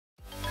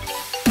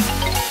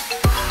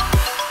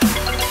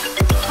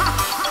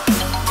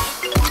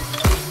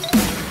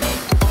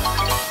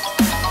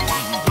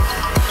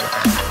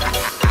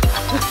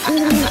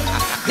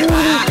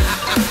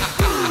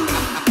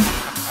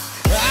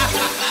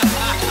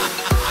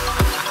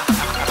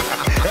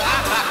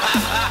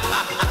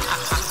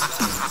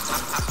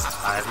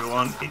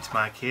everyone, it's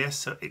Mike here.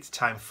 So it's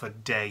time for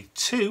day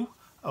 2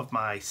 of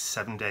my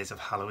 7 days of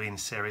Halloween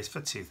series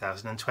for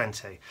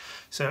 2020.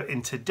 So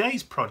in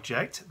today's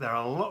project there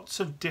are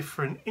lots of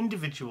different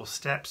individual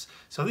steps,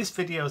 so this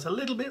video is a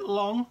little bit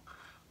long,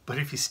 but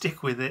if you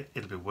stick with it,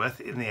 it'll be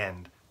worth it in the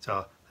end.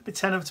 So let me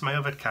turn over to my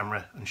overhead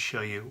camera and show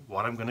you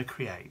what I'm going to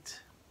create.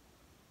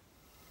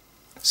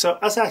 So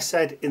as I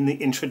said in the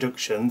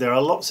introduction, there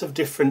are lots of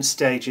different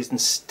stages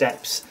and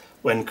steps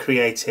when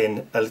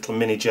creating a little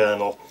mini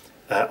journal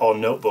or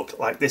notebook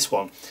like this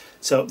one.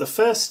 So the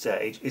first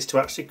stage is to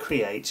actually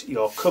create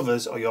your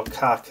covers or your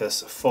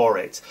carcass for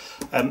it.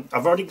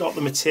 I've already got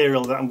the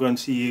material that I'm going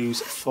to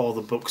use for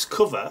the book's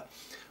cover,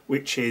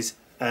 which is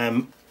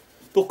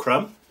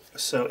buckram.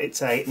 So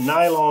it's a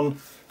nylon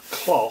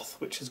cloth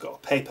which has got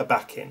a paper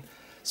backing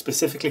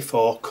specifically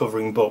for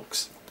covering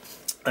books.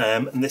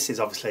 And this is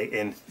obviously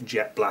in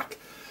jet black,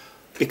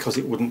 because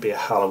it wouldn't be a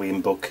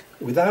Halloween book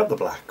without the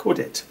black, would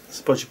it? I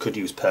suppose you could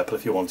use purple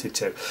if you wanted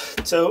to.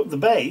 So the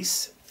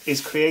base is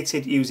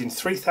created using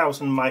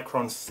 3000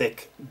 micron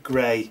thick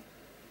grey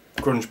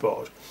grunge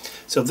board.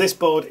 So this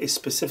board is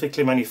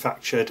specifically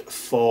manufactured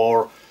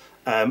for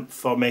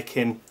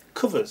making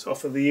covers, or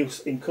for the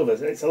use in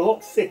covers. And it's a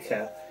lot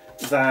thicker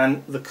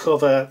than the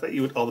cover that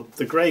you would, or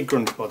the grey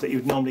grunge board that you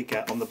would normally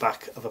get on the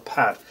back of a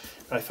pad.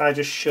 Now if I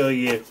just show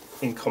you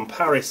in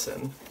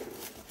comparison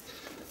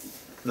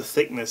the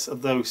thickness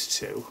of those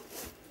two,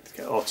 to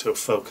get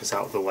autofocus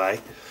out of the way,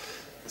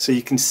 so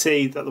you can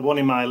see that the one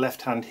in my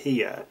left hand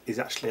here is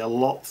actually a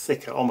lot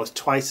thicker, almost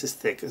twice as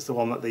thick as the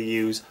one that they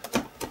use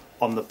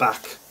on the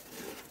back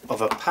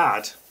of a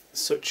pad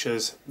such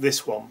as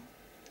this one.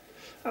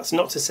 That's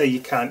not to say you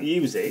can't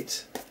use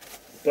it,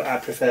 but I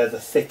prefer the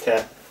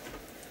thicker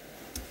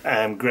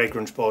grey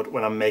grunge board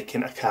when I'm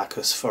making a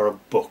carcass for a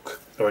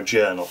book or a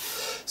journal.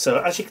 So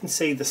as you can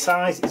see, the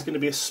size is going to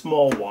be a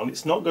small one.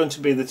 It's not going to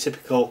be the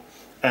typical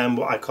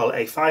what I call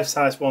A5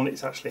 size one.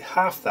 It's actually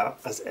half that,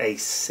 as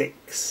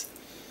A6,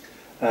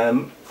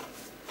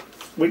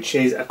 which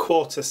is a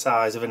quarter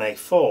size of an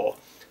A4.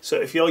 So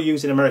if you're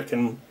using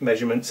American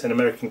measurements and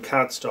American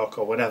cardstock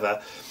or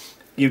whatever,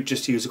 you'd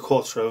just use a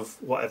quarter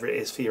of whatever it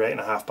is for your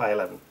 8.5 by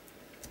 11.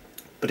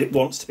 But it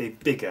wants to be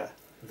bigger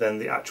than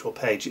the actual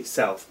page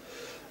itself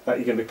that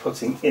you're going to be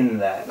putting in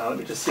there. Now let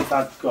me just see if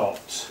I've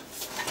got...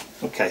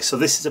 Okay, so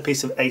this is a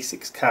piece of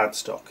A6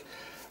 cardstock.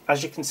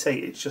 As you can see,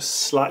 it's just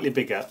slightly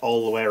bigger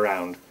all the way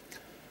around,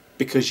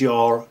 because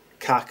your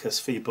carcass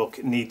for your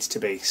book needs to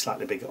be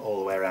slightly bigger all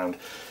the way around.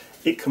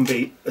 It can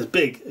be as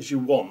big as you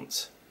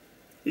want.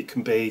 It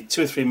can be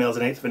 2 or 3 mils,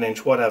 an eighth of an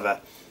inch,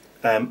 whatever,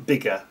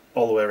 bigger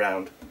all the way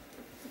around.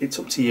 It's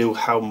up to you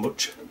how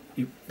much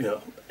you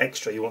know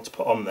extra you want to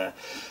put on there.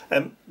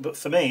 But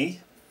for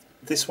me,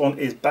 this one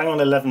is bang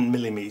on 11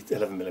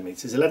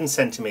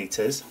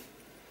 centimeters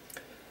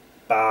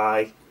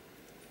by,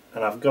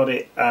 and I've got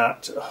it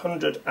at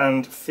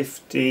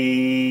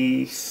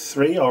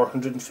 153 or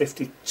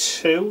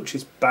 152, which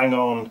is bang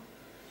on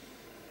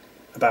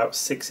about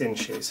 6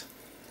 inches.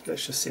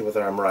 Let's just see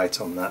whether I'm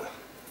right on that.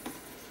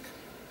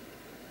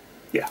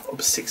 Yeah,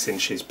 up 6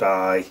 inches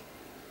by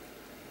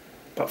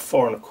about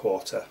 4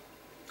 1/4,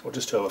 or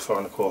just over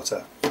 4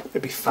 1/4,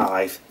 maybe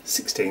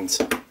 5/16.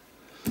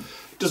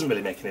 Doesn't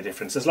really make any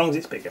difference as long as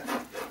it's bigger.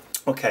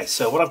 Okay,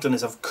 so what I've done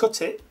is I've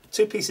cut it,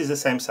 2 pieces the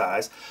same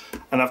size,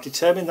 and I've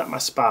determined that my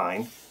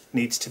spine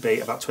needs to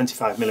be about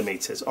 25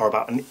 millimeters, or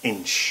about 1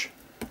 inch.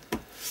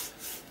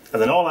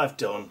 And then all I've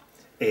done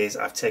is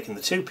I've taken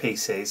the 2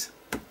 pieces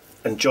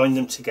and joined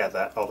them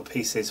together, or the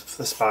pieces for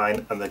the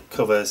spine and the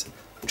covers,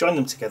 I've joined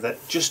them together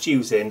just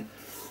using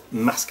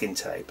masking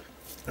tape.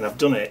 And I've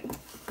done it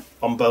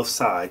on both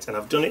sides, and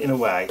I've done it in a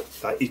way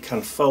that you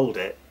can fold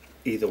it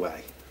either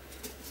way.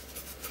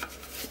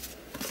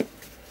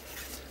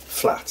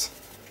 Flat.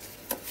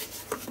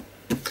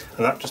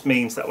 And that just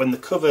means that when the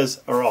covers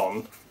are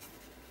on,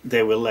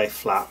 they will lay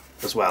flat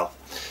as well.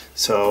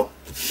 So,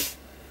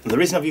 and the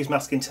reason I've used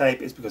masking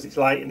tape is because it's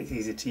light and it's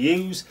easy to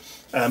use.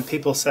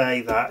 People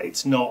say that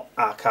it's not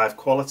archive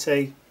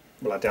quality.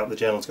 Well, I doubt the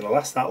journal's going to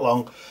last that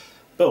long.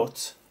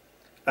 But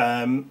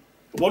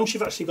once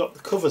you've actually got the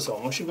covers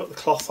on, once you've got the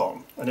cloth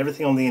on and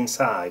everything on the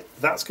inside,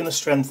 that's going to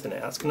strengthen it.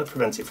 That's going to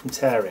prevent it from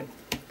tearing.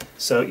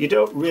 So you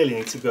don't really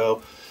need to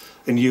go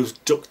and use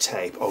duct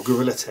tape or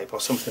Gorilla Tape or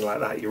something like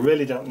that. You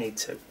really don't need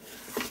to.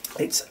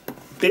 It's a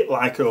bit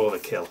like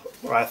overkill,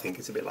 or I think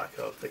it's a bit like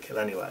overkill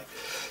anyway.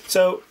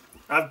 So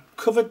I've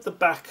covered the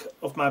back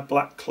of my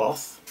black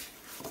cloth.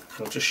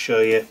 I'll just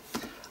show you.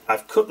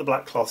 I've cut the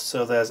black cloth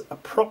so there's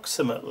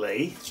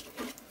approximately,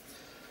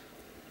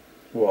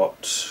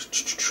 what,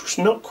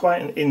 not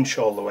quite 1 inch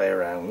all the way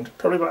around,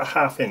 probably about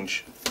 1/2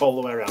 inch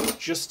all the way around,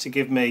 just to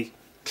give me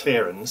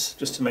clearance,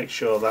 just to make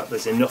sure that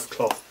there's enough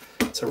cloth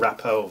to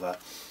wrap over.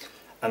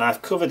 And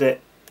I've covered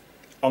it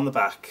on the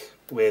back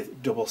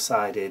with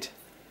double-sided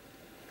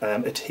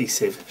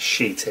adhesive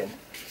sheeting.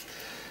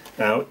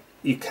 Now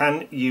you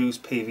can use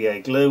PVA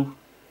glue.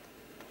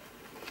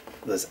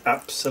 There's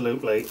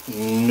absolutely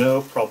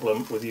no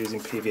problem with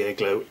using PVA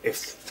glue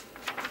if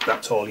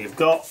that's all you've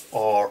got,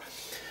 or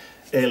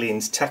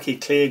Alien's tacky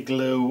clear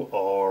glue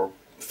or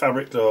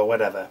fabric glue or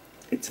whatever.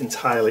 It's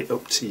entirely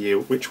up to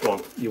you which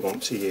one you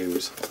want to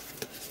use.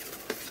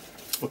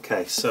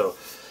 Okay, so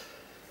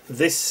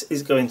this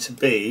is going to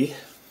be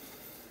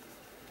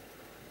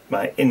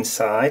my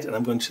inside, and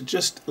I'm going to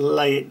just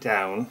lay it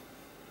down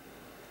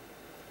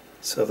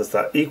so there's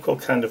that equal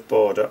kind of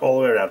border all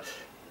the way around.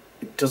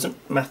 It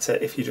doesn't matter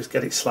if you just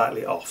get it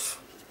slightly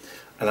off.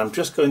 And I'm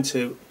just going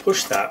to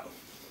push that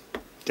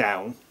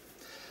down,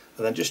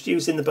 and then just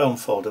using the bone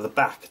folder, the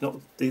back, not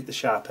the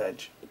sharp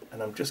edge,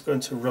 and I'm just going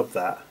to rub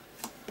that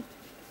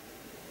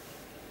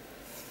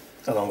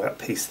along that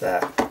piece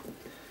there,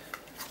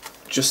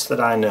 just so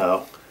that I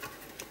know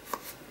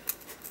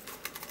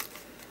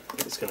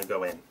it's going to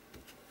go in.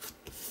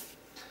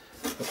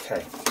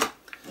 Okay,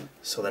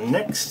 so the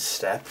next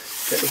step,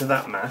 get rid of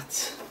that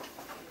mat,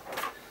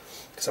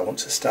 because I want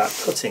to start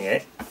cutting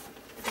it.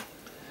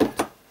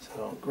 So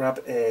I'll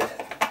grab a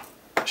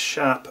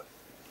sharp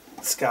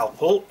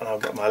scalpel, and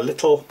I've got my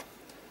little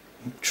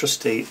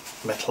trusty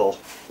metal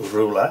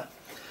ruler,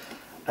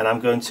 and I'm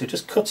going to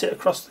just cut it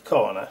across the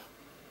corner,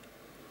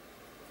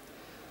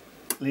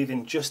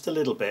 leaving just a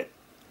little bit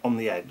on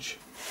the edge.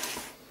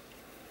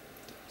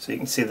 So you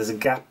can see there's a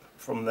gap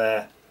from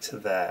there to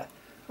there.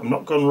 I'm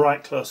not going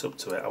right close up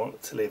to it, I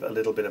want to leave a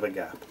little bit of a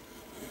gap.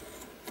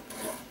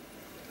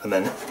 And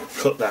then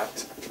cut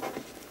that.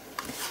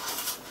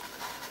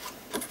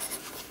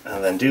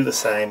 And then do the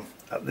same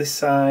at this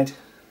side.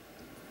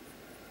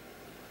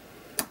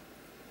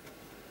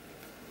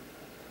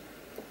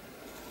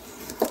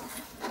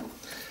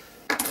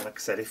 And like I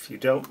said, if you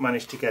don't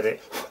manage to get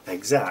it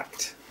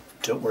exact,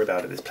 don't worry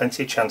about it. There's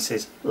plenty of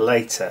chances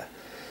later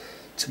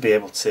to be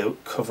able to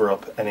cover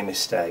up any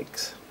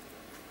mistakes.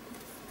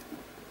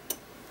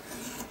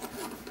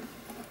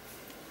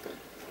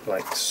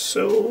 Like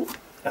so,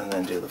 and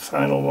then do the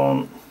final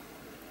one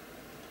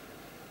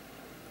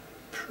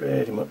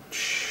pretty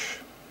much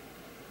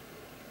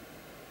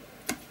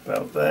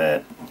about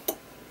there,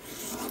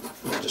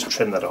 and just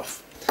trim that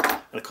off.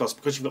 And of course,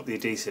 because you've got the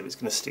adhesive, it's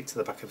going to stick to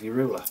the back of your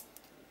ruler,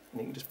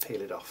 and you can just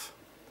peel it off.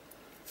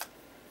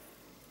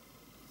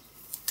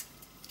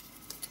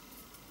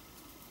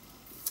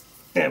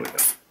 There we go.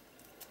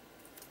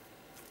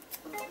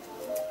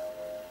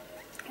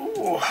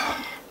 Ooh.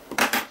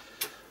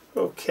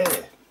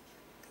 Okay,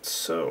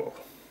 so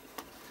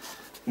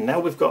now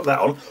we've got that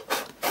on,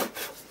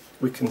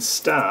 we can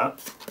start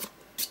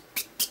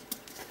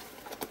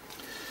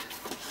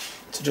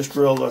to just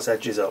roll those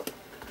edges up.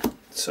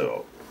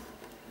 So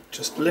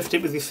just lift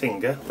it with your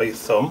finger or your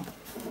thumb,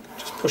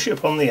 just push it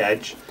up on the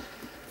edge,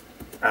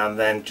 and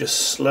then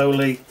just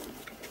slowly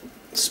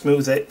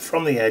smooth it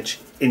from the edge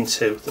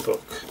into the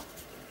book.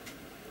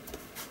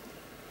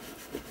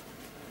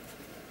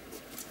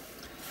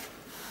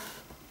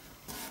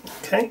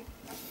 Okay,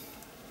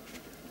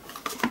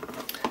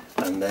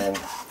 and then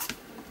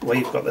where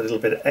you've got the little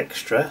bit of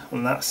extra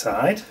on that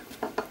side,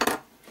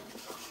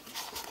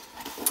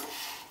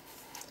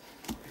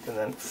 you can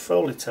then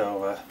fold it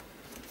over.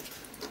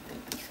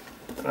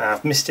 And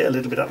I've missed it a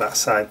little bit at that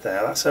side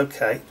there, that's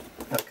okay.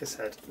 Like I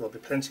said, there'll be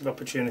plenty of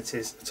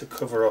opportunities to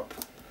cover up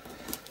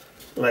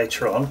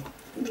later on.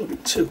 A little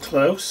bit too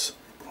close.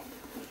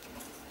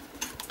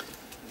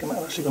 I might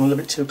have actually gone a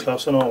little bit too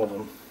close on all of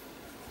them,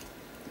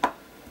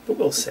 but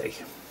we'll see.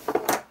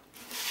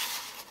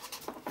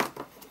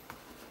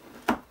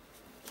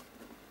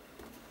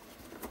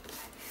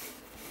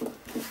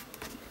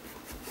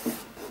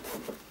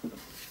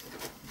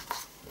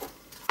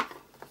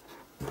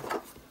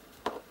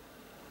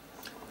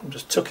 I'm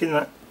just tucking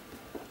that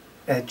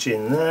edge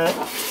in there,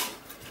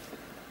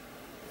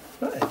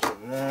 that edge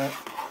in there,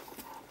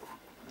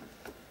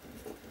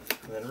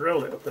 and then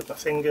roll it up with my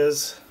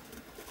fingers.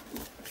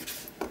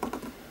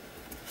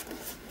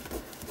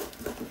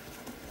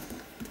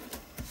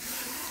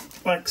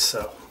 Like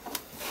so,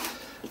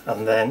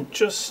 and then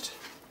just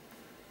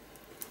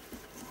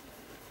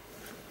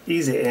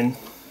ease it in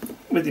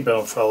with your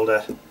bone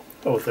folder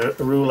or with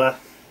a ruler.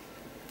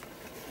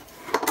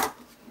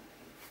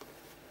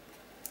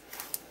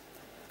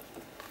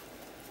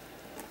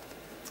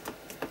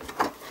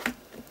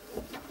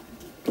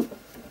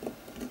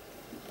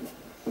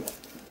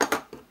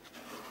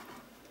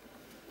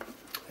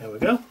 There we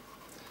go,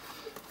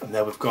 and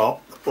there we've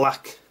got the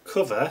black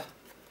cover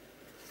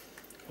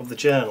of the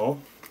journal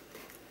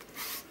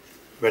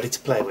ready to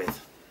play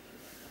with.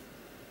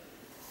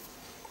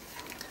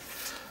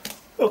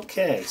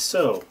 Okay,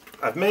 so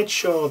I've made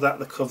sure that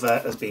the cover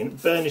has been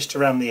burnished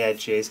around the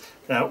edges.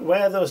 Now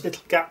where those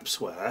little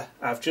gaps were,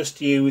 I've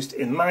just used,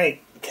 in my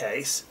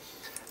case,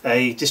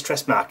 a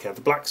distress marker, the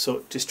black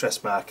soot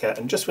distress marker,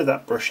 and just with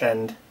that brush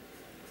end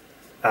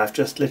I've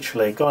just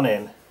literally gone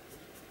in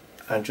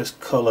and just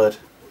coloured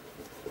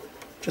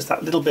just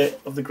that little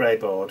bit of the grey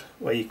board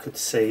where you could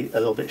see a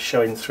little bit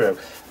showing through.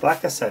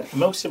 Like I said,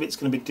 most of it's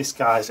going to be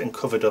disguised and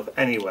covered up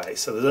anyway,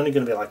 so there's only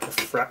going to be like a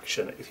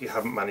fraction if you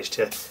haven't managed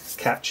to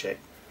catch it.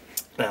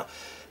 Now,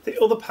 the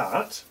other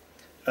part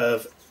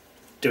of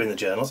doing the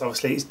journals,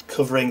 obviously, is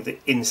covering the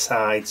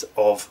insides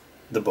of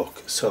the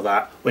book, so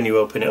that when you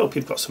open it up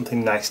you've got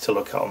something nice to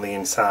look at on the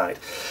inside.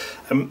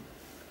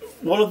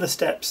 One of the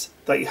steps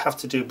that you have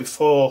to do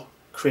before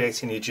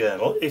creating your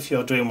journal, if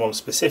you're doing one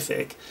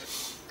specific,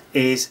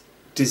 is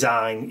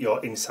design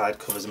your inside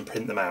covers and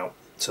print them out.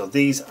 So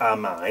these are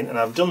mine, and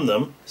I've done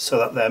them so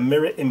that they're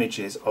mirror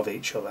images of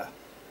each other.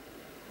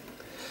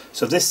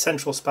 So this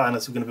central spine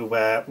is going to be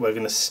where we're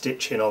going to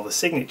stitch in all the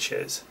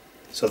signatures,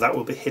 so that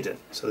will be hidden,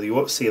 so you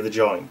won't see the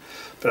join.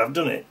 But I've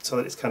done it so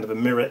that it's kind of a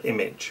mirror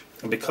image,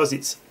 and because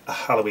it's a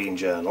Halloween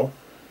journal,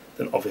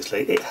 then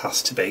obviously it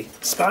has to be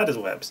spider's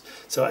webs.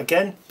 So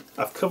again,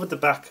 I've covered the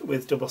back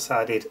with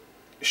double-sided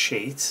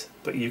sheet,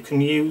 but you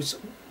can use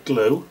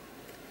glue,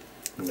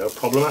 no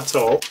problem at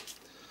all.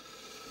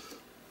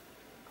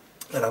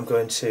 And I'm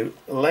going to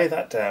lay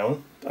that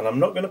down, and I'm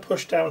not going to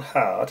push down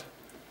hard,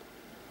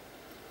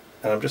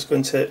 and I'm just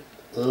going to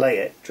lay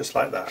it just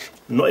like that.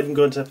 I'm not even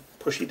going to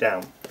push it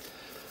down.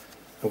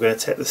 I'm going to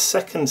take the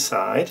second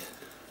side,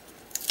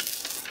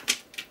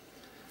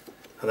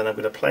 and then I'm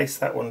going to place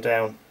that one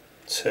down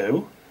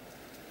too.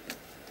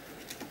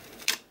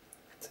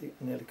 See,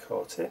 nearly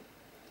caught it.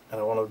 And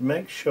I want to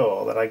make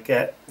sure that I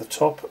get the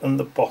top and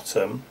the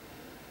bottom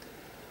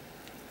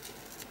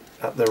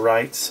at the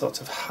right sort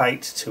of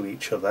height to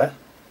each other.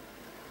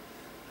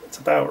 That's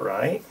about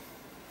right.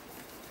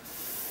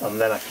 And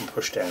then I can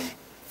push down.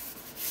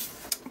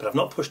 But I've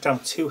not pushed down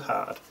too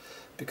hard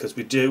because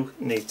we do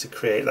need to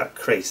create that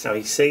crease. Now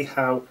you see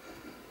how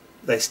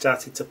they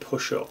started to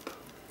push up.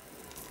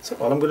 So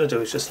all I'm going to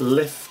do is just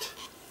lift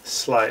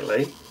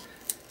slightly.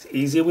 It's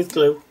easier with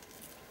glue.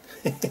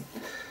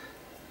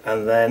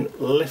 And then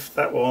lift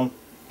that one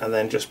and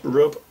then just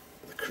rub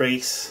the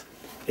crease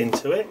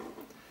into it,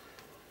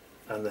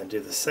 and then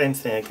do the same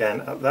thing again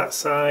at that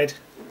side.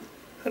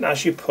 And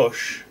as you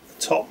push,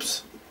 the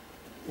tops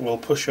will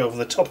push over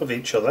the top of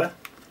each other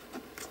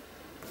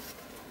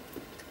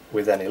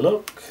with any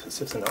luck,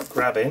 as if they're not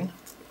grabbing.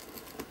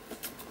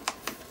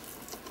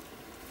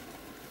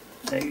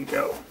 There you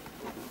go.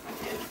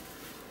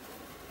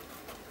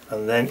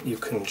 And then you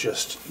can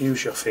just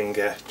use your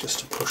finger just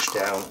to push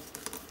down,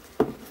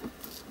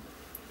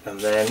 and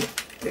then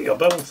get your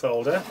bone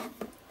folder,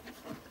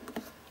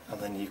 and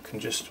then you can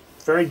just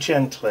very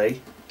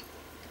gently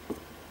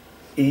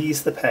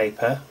ease the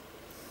paper,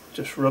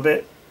 just rub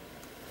it,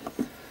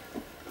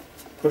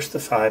 push the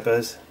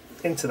fibres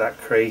into that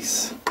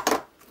crease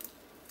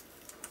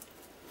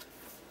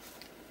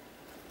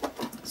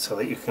so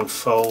that you can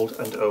fold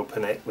and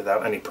open it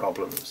without any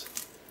problems.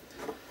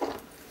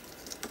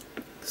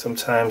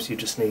 Sometimes you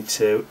just need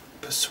to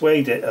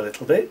persuade it a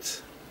little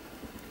bit.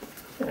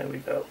 There we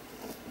go.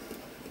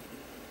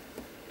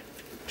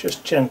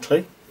 Just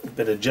gently, a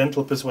bit of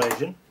gentle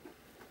persuasion.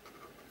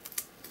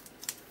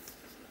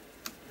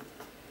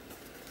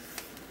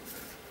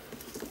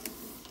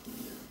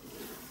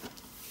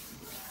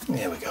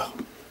 There we go.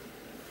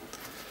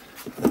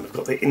 And then we've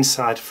got the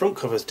inside front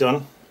covers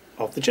done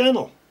of the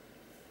journal.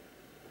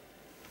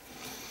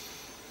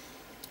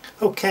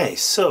 Okay,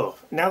 so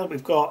now that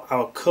we've got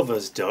our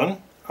covers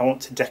done, I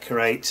want to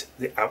decorate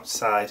the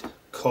outside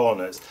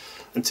corners.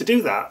 And to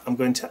do that, I'm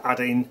going to add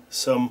in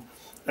some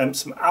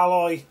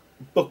alloy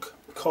book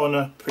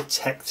corner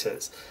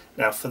protectors.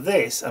 Now for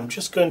this, I'm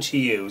just going to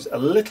use a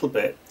little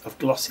bit of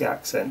glossy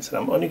accents, and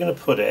I'm only going to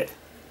put it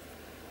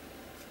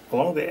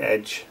along the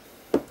edge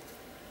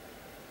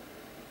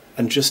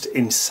and just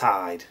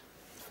inside,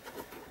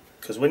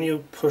 because when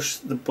you push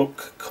the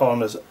book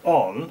corners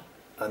on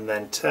and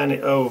then turn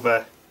it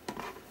over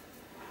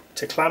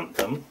to clamp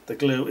them, the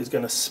glue is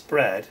going to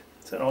spread.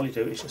 So all you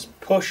do is just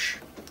push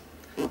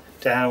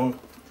down,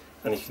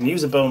 and you can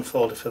use a bone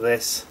folder for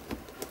this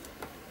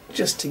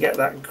just to get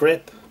that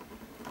grip.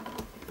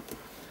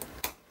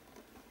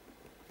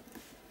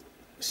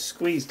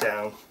 Squeeze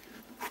down,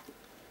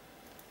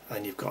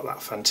 and you've got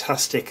that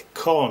fantastic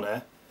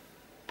corner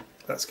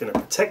that's going to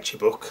protect your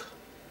book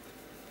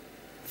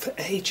for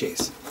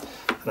ages.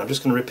 And I'm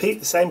just going to repeat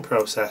the same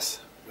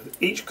process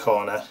with each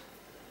corner.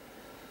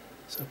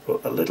 So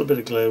put a little bit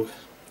of glue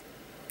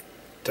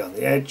down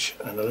the edge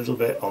and a little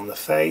bit on the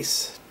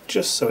face,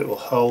 just so it will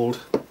hold.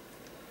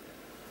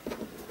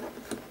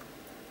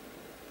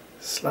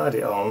 Slide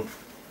it on,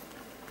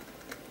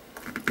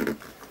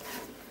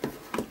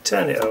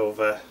 turn it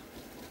over,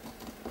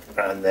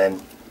 and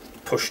then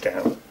push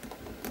down.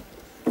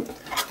 And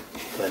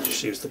then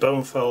just use the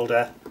bone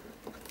folder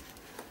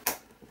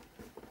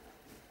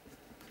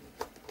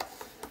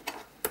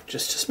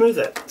just to smooth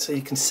it, so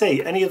you can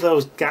see any of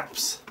those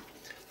gaps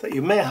that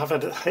you may have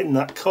had in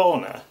that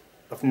corner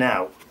have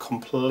now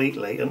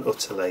completely and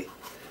utterly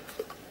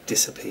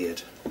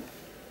disappeared.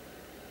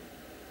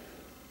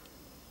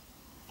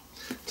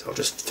 So I'll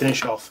just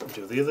finish off and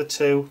do the other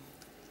two,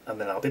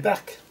 and then I'll be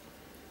back.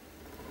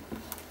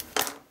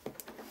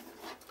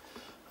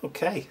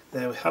 Okay,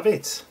 there we have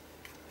it.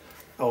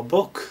 Our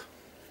book.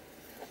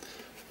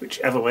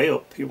 Whichever way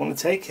up you want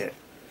to take it.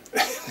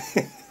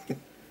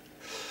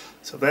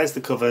 So there's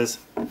the covers.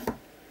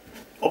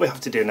 All we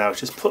have to do now is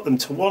just put them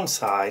to one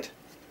side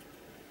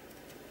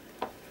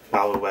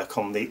while we work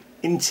on the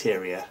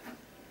interior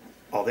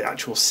or the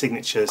actual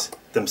signatures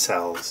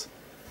themselves.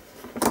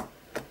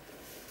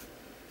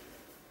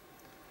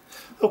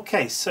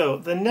 Okay, so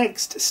the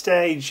next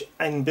stage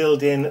in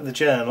building the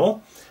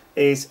journal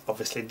is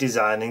obviously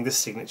designing the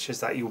signatures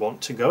that you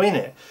want to go in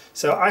it.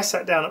 So I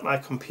sat down at my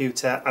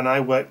computer and I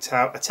worked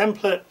out a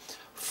template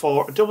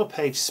for a double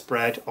page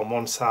spread on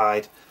one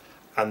side,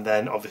 and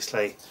then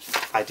obviously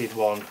I did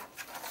one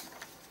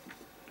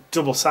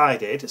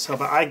double-sided so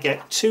that I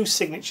get 2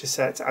 signature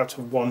sets out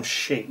of one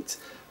sheet.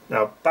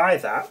 Now by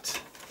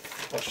that,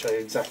 I'll show you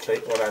exactly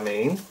what I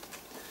mean.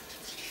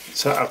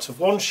 So out of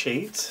one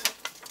sheet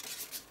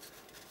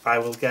I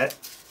will get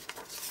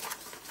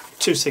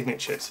 2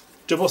 signatures,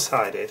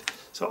 double-sided.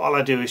 So all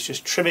I do is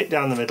just trim it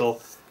down the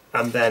middle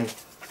and then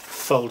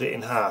fold it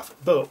in half.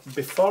 But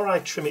before I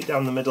trim it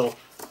down the middle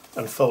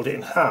and fold it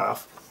in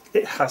half,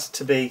 it has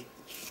to be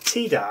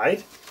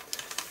tea-dyed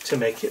to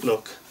make it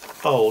look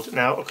old.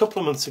 Now a couple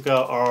of months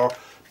ago, or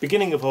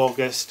beginning of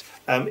August,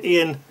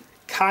 Ian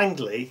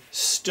kindly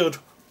stood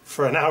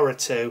for an hour or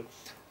two,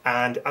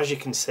 and as you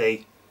can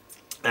see,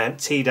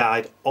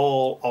 tea-dyed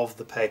all of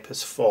the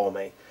papers for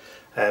me.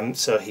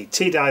 So he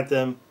tea-dyed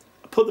them,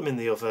 put them in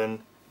the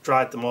oven,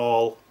 dried them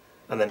all,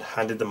 and then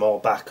handed them all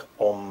back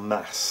en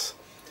masse.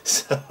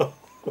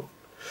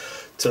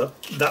 So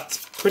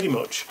that's pretty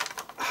much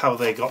how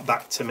they got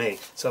back to me.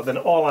 So then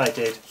all I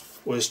did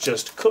was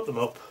just cut them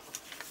up,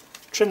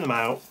 trim them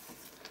out,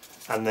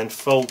 and then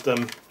fold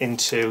them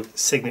into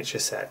signature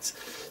sets.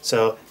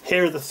 So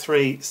here are the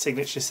 3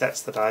 signature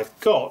sets that I've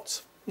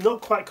got. Not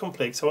quite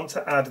complete, so I want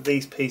to add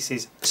these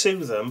pieces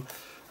to them,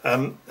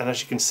 and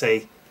as you can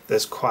see,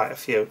 there's quite a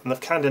few, and they're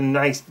kind of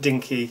nice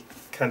dinky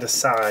kind of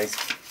size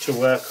to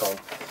work on.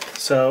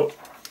 So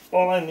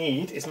all I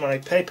need is my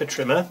paper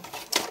trimmer.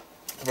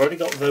 I've already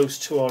got those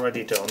 2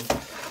 already done.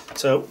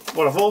 So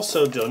what I've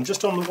also done,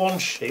 just on the one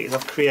sheet, is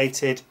I've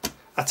created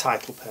a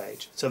title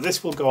page. So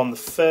this will go on the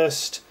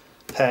first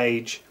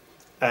page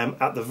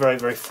at the very,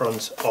 very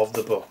front of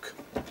the book.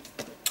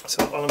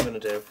 So all I'm going to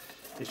do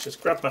is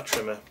just grab my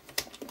trimmer,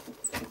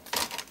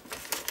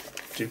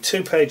 do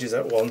 2 pages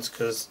at once,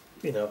 because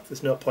you know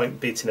there's no point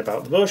beating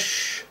about the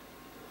bush,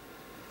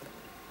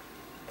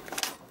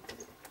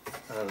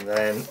 and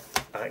then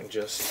I can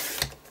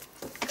just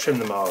trim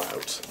them all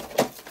out,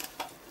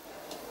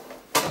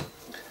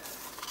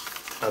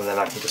 and then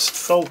I can just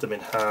fold them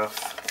in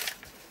half,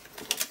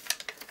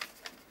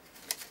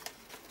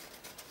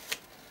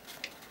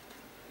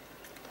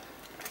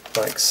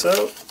 like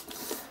so.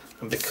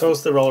 And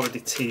because they're already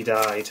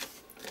tea-dyed,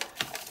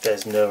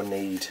 there's no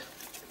need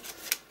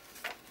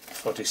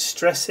for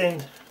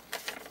distressing,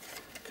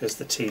 because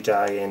the tea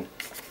dye-in,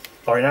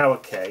 or in our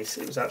case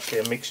it was actually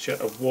a mixture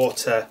of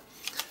water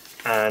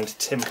and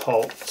Tim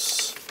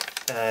Holtz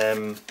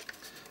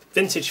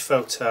vintage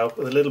photo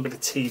with a little bit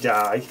of tea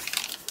dye,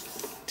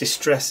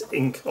 distress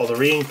ink, or the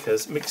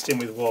re-inkers, mixed in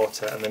with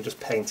water and then just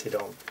painted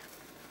on.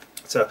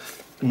 So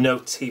no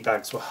tea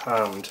bags were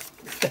harmed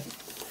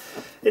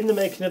in the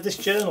making of this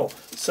journal.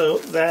 So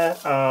there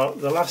are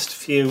the last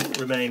few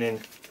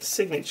remaining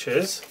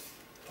signatures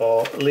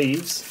or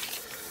leaves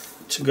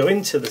to go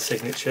into the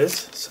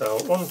signatures. So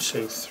 1,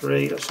 2,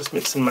 3, let's just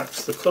mix and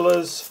match the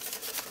colours.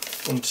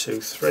 1, 2,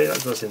 3,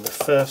 that goes in the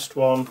first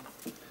one,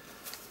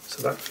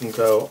 so that can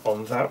go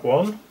on that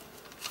one.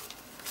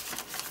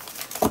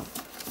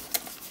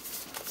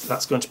 So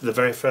that's going to be the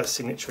very first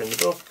signature in the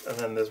book, and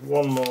then there's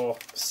one more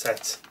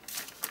set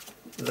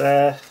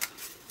there.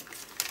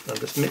 I'm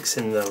just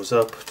mixing those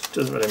up. It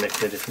doesn't really make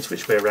any difference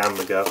which way around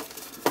they go.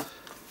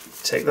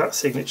 Take that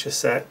signature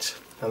set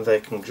and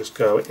they can just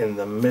go in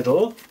the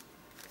middle,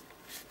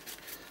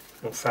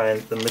 and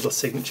find the middle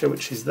signature,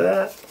 which is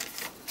there.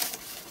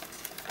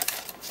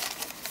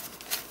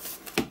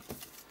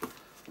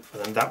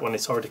 And then that one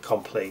is already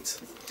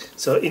complete.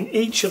 So in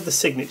each of the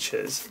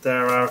signatures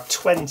there are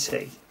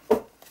 20.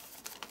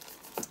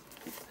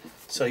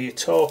 So you're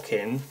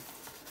talking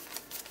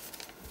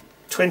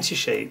 20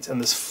 sheets,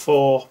 and there's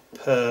 4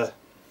 per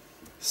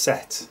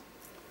set.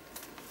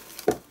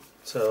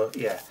 So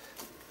yeah,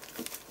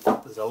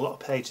 there's a lot of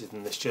pages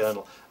in this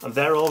journal, and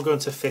they're all going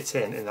to fit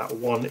in that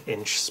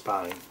 1-inch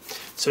spine.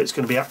 So it's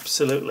going to be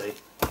absolutely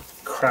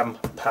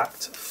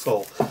cram-packed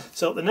full.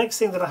 So the next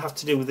thing that I have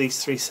to do with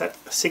these 3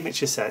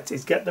 signature sets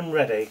is get them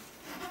ready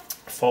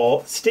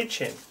for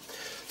stitching.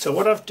 So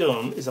what I've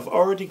done is I've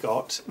already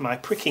got my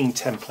pricking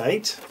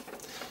template.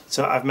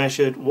 So I've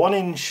measured 1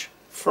 inch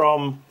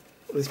from,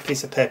 this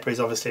piece of paper is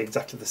obviously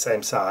exactly the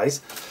same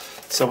size.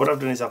 So what I've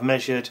done is I've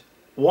measured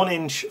 1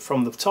 inch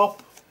from the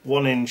top,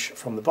 1 inch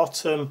from the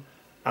bottom,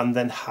 and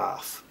then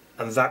half.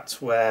 And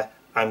that's where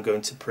I'm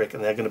going to prick,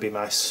 and they're going to be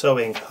my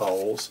sewing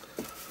holes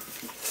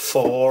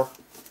for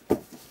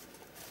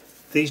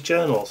these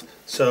journals.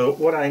 So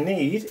what I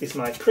need is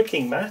my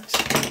pricking mat,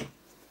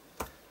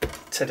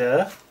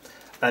 ta-da,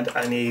 and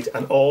I need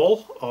an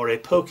awl or a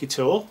pokey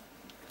tool,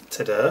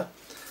 ta-da,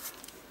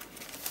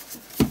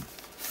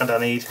 and I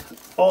need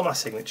all my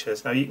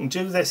signatures. Now you can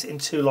do this in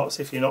 2 lots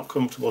if you're not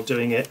comfortable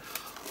doing it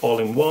all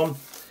in one.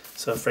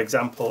 So for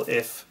example,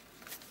 if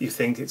you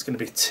think it's going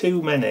to be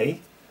too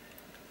many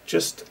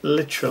just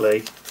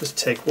literally just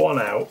take one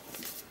out,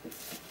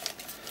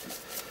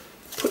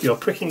 put your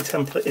pricking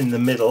template in the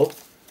middle,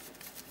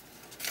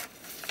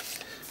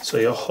 so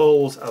your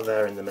holes are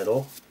there in the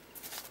middle.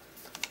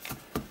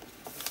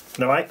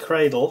 Now I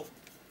cradle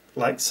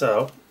like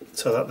so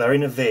that they're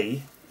in a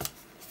V.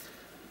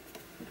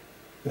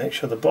 Make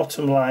sure the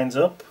bottom lines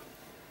up,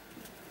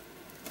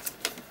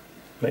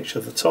 make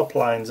sure the top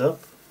lines up,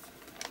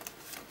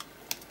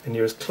 and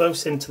you're as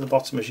close into the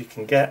bottom as you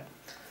can get,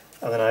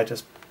 and then I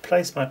just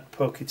place my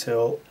pokey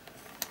tool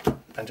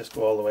and just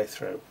go all the way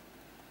through.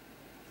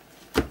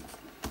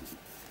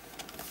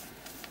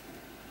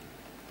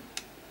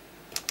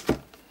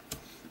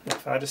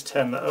 If I just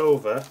turn that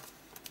over,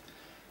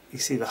 you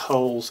see the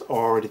holes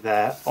are already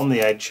there on the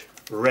edge,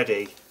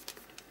 ready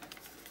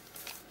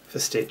for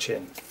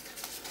stitching.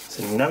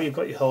 So now you've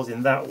got your holes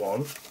in that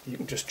one, you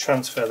can just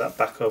transfer that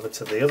back over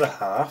to the other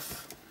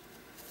half.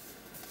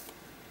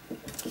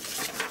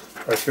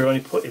 Or if you're only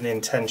putting in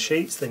 10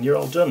 sheets, then you're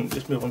all done.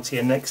 Just move on to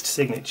your next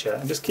signature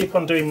and just keep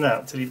on doing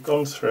that until you've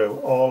gone through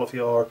all of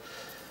your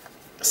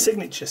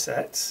signature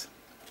sets.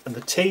 And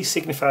the T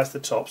signifies the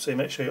top, so you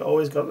make sure you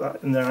always got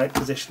that in the right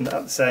position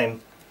at the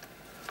same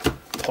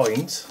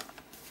point.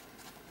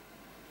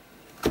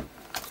 There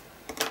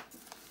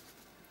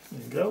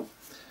you go.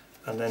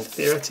 And then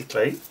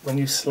theoretically, when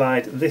you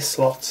slide this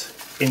slot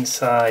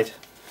inside,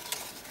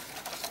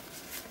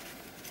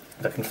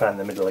 if I can find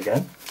the middle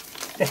again,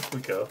 here we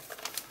go,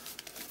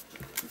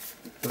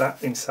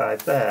 that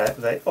inside there,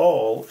 they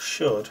all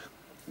should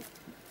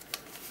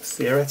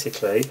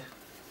theoretically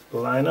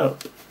line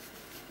up.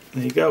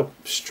 There you go,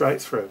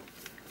 straight through,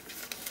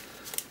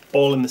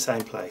 all in the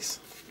same place.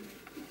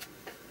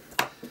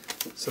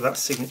 So that's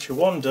signature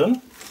one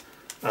done.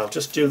 I'll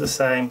just do the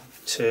same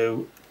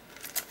to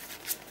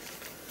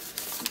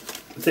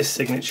this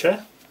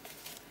signature,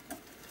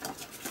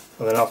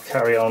 and then I'll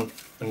carry on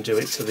and do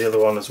it to the other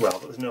one as well,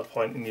 but there's no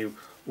point in you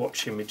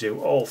watching me do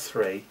all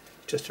three,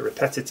 just a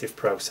repetitive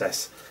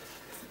process.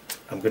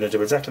 I'm going to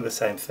do exactly the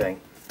same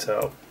thing,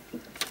 so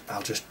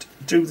I'll just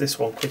do this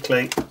one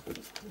quickly.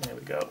 There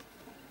we go.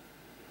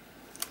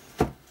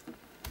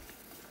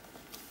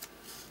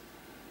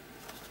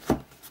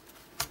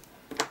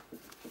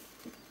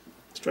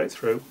 Straight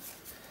through,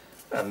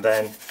 and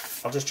then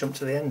I'll just jump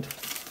to the end.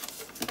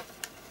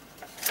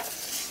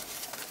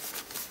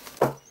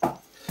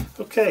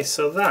 Okay,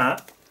 so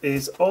that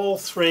is all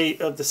three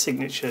of the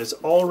signatures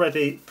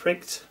already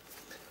pricked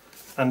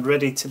and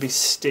ready to be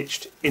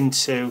stitched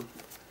into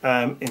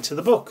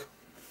the book.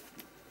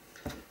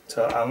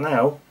 So I'll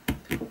now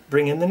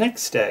bring in the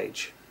next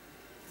stage.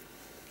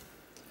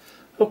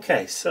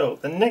 Okay, so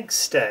the next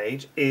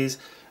stage is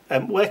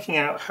working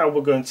out how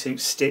we're going to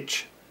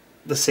stitch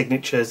the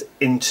signatures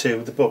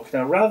into the book.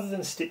 Now, rather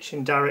than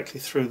stitching directly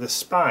through the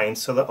spine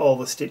so that all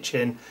the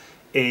stitching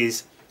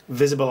is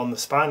visible on the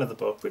spine of the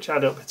book, which I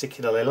don't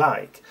particularly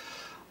like,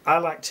 I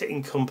like to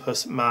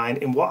encompass mine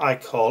in what I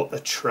call a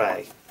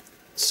tray.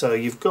 So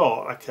you've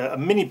got like a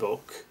mini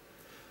book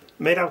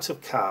made out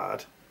of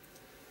card,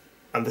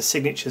 and the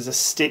signatures are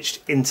stitched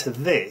into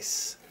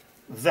this,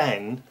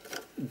 then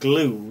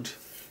glued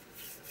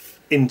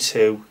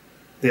into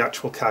the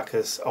actual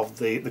carcass of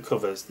the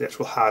covers, the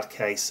actual hard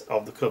case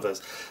of the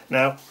covers.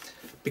 Now,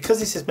 because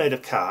this is made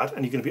of card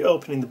and you're going to be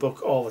opening the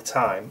book all the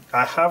time,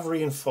 I have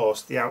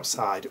reinforced the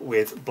outside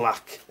with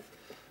black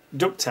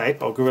duct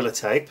tape or Gorilla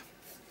Tape,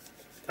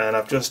 and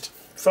I've just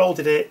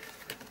folded it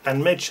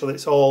and made sure that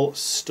it's all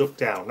stuck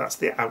down. That's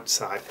the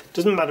outside.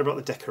 Doesn't matter about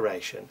the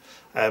decoration.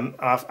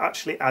 I've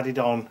actually added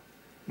on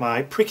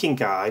my pricking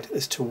guide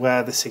as to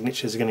where the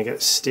signatures are going to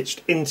get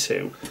stitched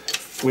into,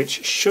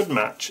 which should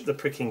match the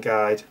pricking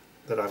guide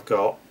that I've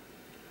got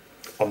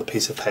on the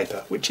piece of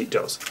paper, which it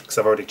does, because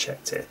I've already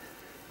checked it.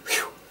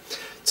 Whew.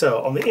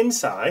 So on the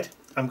inside,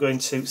 I'm going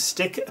to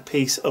stick a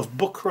piece of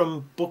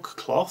buckram book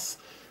cloth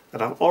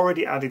that I've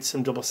already added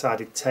some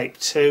double-sided tape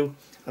to,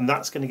 and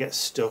that's going to get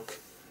stuck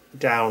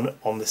down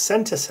on the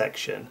centre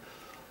section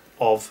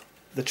of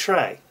the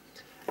tray.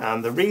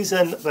 And the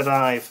reason that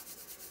I've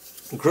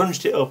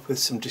grunged it up with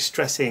some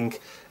distress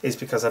ink is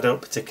because I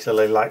don't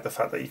particularly like the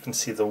fact that you can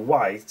see the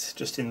white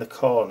just in the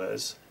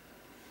corners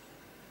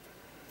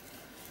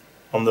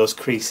on those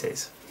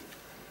creases.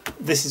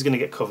 This is going to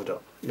get covered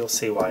up. You'll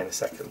see why in a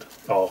second,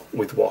 or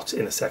with what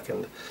in a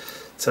second.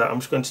 So I'm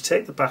just going to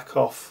take the back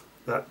off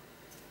that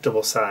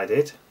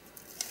double-sided,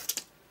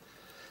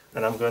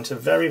 and I'm going to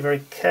very,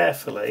 very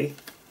carefully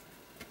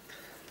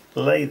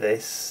lay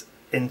this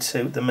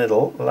into the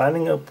middle,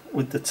 lining up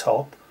with the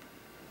top,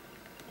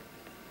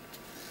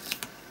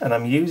 and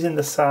I'm using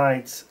the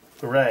sides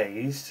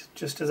raised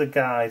just as a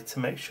guide to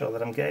make sure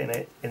that I'm getting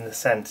it in the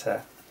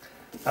centre,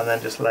 and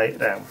then just lay it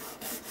down.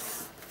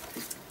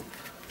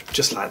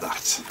 Just like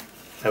that.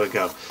 There we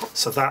go.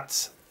 So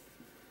that's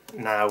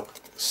now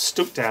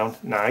stuck down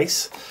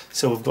nice.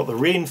 So we've got the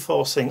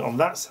reinforcing on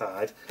that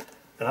side,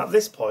 and at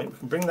this point we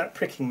can bring that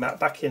pricking mat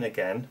back in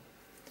again,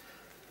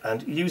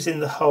 and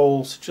using the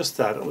holes just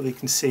there, I don't know whether you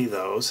can see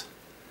those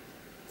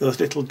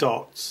little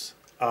dots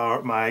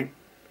are my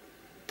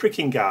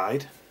pricking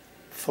guide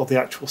for the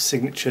actual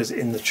signatures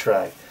in the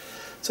tray.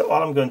 So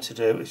all I'm going to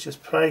do is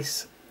just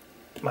place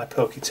my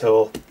pokey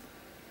tool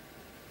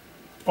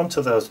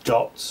onto those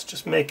dots.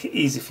 Just make it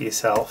easy for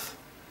yourself,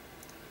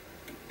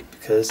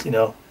 because, you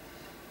know,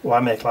 why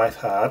make life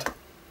hard?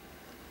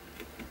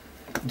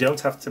 You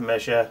don't have to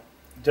measure,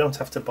 you don't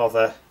have to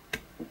bother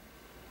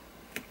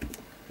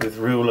with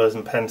rulers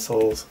and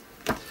pencils,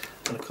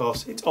 and of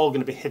course it's all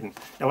going to be hidden.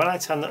 Now when I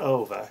turn that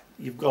over,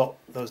 you've got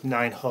those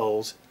 9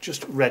 holes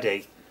just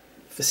ready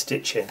for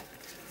stitching.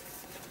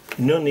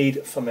 No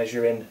need for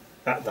measuring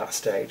at that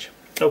stage.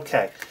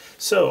 Okay,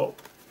 so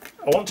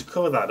I want to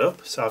cover that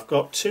up, so I've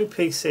got 2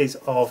 pieces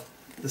of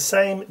the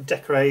same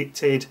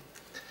decorated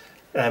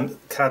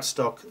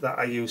cardstock that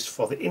I used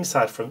for the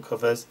inside front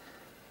covers,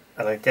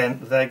 and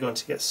again they're going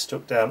to get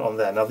stuck down on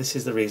there. Now this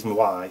is the reason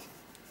why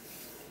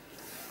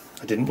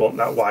I didn't want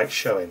that white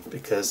showing,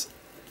 because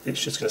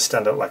it's just going to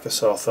stand out like a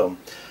sore thumb.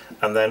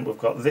 And then we've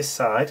got this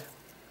side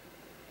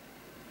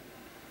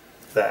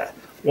there.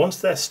 Once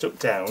they're stuck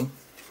down,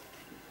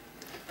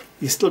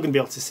 you're still going to be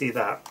able to see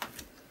that,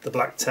 the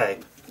black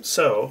tape.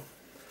 So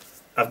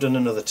I've done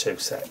another 2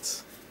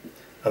 sets,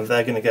 and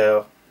they're going to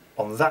go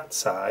on that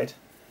side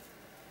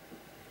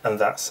and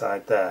that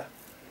side there,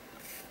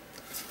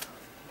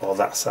 or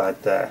that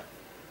side there.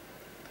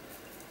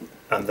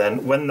 And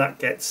then when that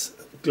gets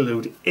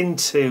glued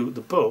into the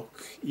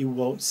book, you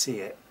won't see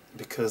it,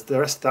 because the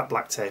rest of that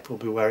black tape will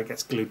be where it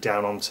gets glued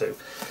down onto.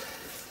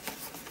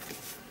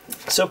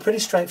 So pretty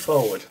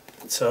straightforward.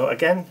 So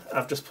again,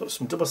 I've just put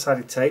some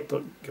double-sided tape,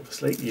 but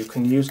obviously you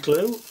can use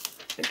glue,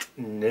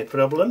 no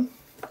problem.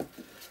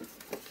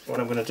 What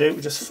I'm going to do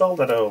is just fold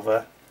that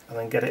over and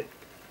then get it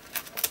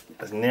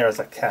as near as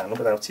I can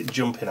without it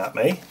jumping at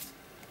me.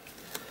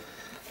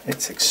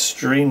 It's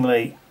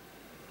extremely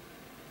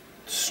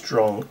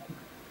strong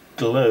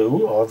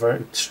glue, or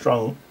very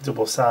strong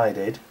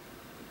double-sided,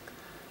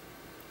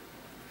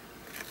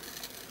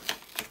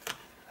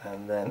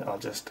 and then I'll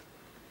just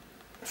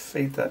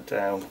feed that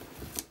down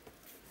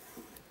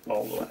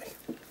all the way.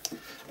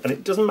 And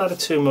it doesn't matter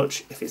too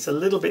much if it's a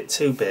little bit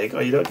too big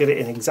or you don't get it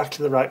in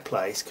exactly the right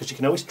place, because you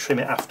can always trim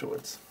it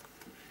afterwards.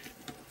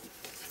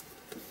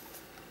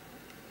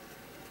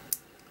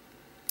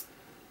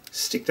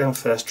 Stick down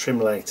first, trim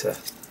later.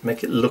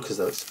 Make it look as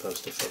though it's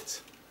supposed to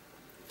fit.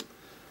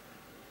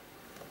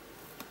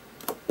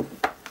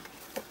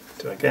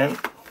 Do again.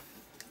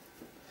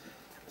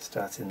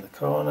 Start in the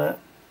corner.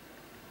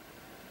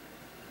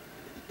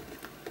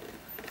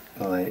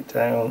 Lay it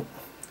down.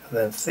 And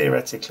then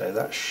theoretically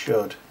that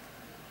should,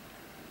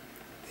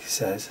 he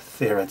says,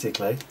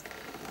 theoretically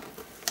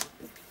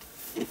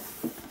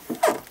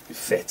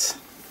fit.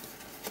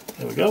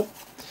 There we go.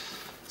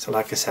 So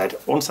like I said,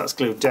 once that's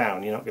glued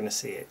down, you're not going to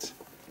see it.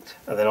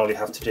 And then all you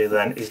have to do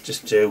then is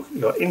just do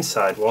your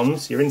inside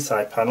ones, your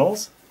inside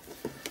panels.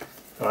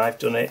 And I've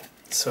done it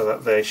so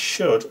that they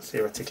should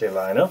theoretically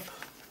line up.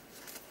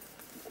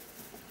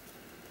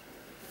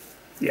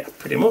 Yeah,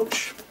 pretty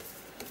much.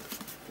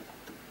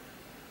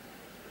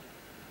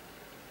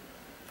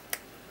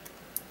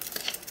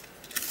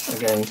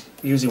 Again,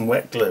 using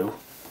wet glue,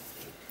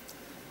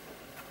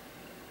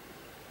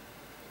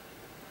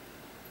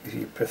 if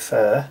you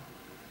prefer,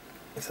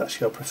 if that's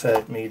your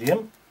preferred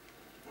medium.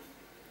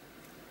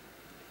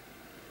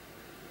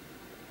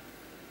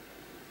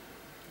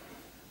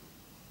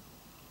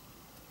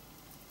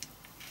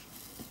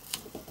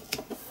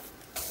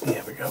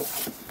 There we go.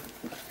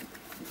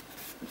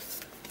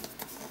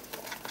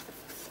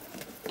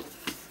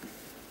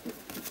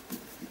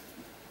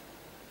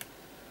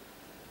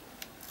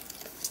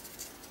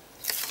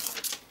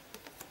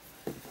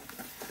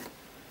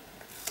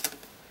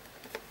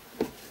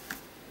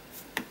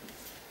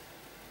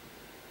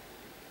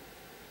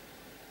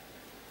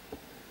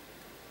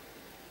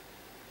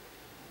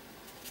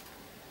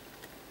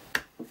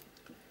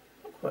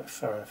 Quite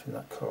far enough in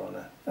that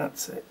corner.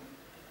 That's it.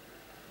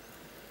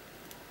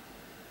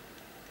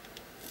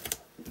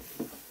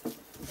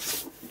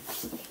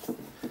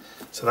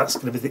 So that's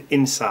going to be the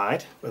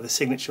inside where the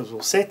signatures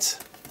will sit,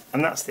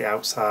 and that's the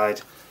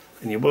outside,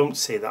 and you won't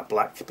see that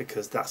black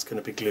because that's going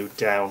to be glued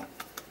down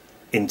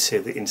into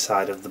the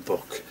inside of the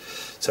book.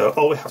 So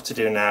all we have to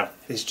do now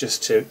is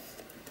just to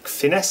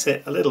finesse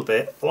it a little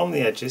bit along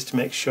the edges to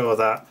make sure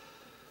that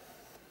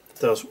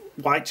those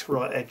white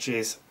raw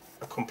edges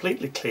are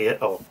completely clear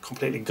or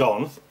completely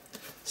gone.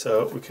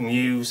 So we can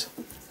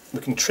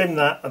trim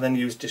that and then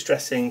use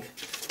distressing,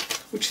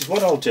 which is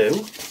what I'll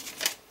do.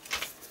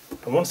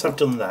 And once I've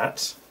done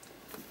that,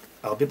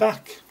 I'll be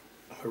back.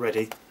 We're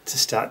ready to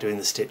start doing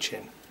the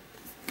stitching.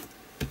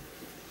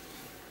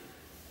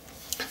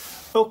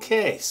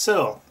 Okay,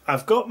 so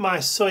I've got my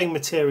sewing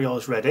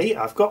materials ready.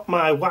 I've got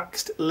my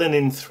waxed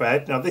linen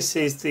thread. Now this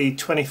is the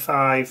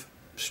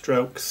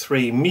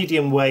 25/3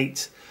 medium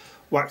weight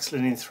waxed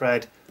linen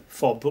thread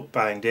for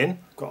bookbinding.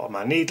 I've got all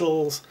my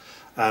needles.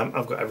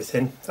 I've got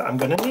everything that I'm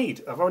going to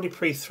need. I've already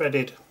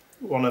pre-threaded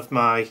one of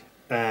my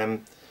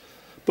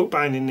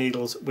bookbinding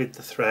needles with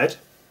the thread.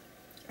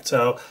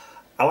 So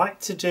I like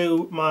to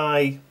do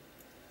my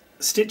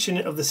stitching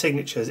of the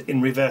signatures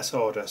in reverse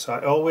order, so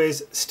I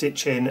always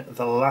stitch in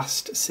the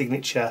last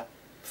signature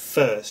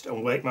first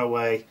and work my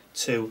way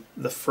to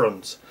the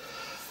front.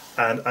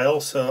 And I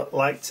also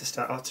like to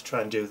start, I'll have to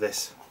try and do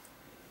this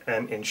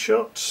in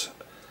short.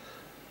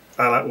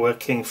 I like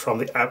working from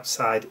the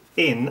outside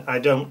in. I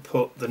don't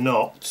put the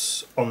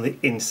knots on the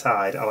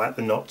inside, I like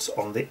the knots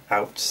on the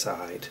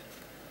outside,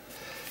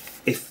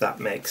 if that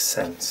makes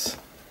sense.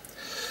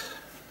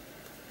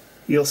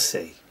 You'll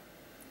see.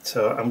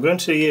 So I'm going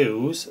to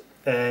use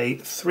a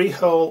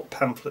 3-hole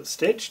pamphlet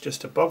stitch,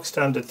 just a bog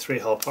standard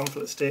 3-hole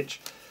pamphlet stitch.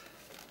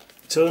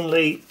 It's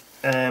only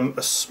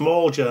a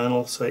small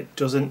journal, so it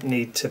doesn't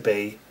need to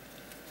be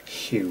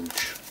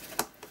huge.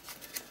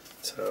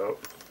 So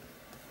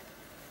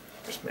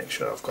just make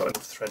sure I've got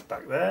enough thread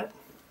back there.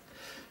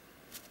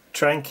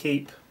 Try and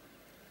keep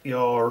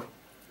your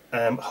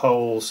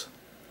holes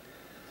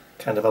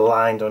kind of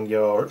aligned on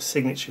your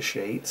signature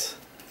sheet,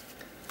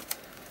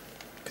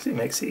 because it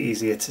makes it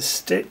easier to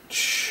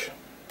stitch.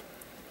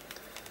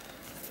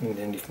 And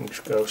then you can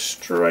just go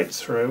straight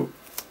through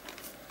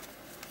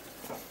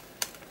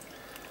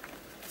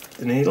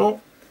the needle,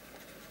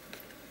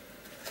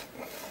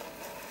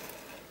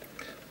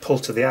 pull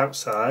to the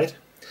outside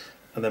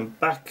and then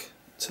back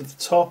to the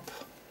top,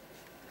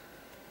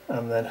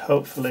 and then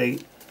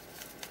hopefully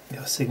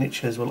your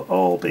signatures will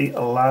all be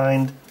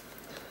aligned.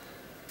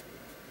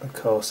 Of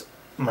course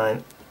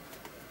mine,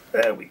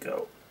 there we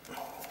go.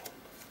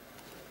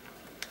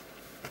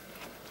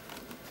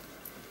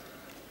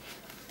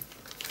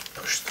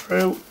 Push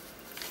through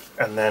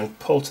and then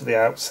pull to the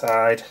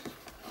outside.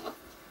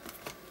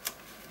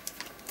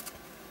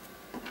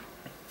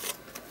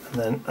 And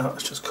then, oh,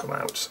 it's just come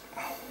out.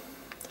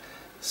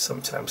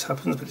 Sometimes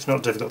happens, but it's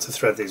not difficult to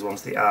thread these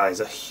ones. The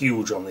eyes are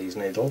huge on these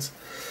needles.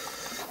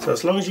 So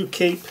as long as you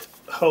keep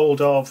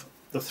hold of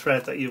the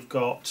thread that you've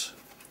got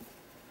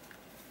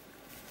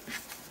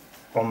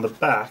on the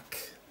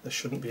back, there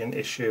shouldn't be an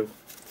issue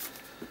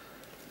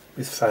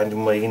with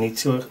finding where you need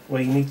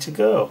to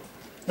go.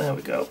 There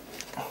we go.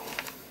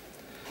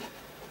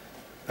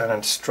 And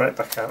then straight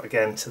back out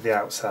again to the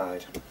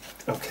outside.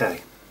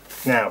 Okay,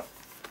 now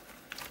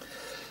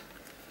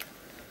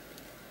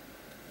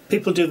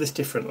people do this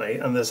differently,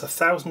 and there's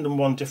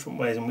 1,001 different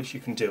ways in which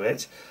you can do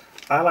it.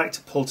 I like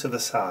to pull to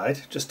the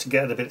side just to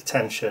get a bit of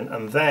tension,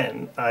 and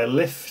then I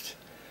lift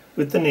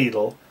with the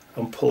needle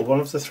and pull one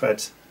of the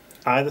threads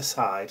either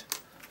side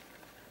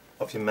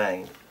of your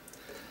main,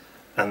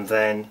 and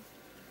then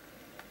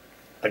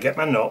I get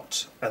my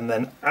knot, and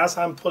then as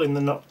I'm pulling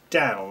the knot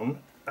down,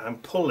 I'm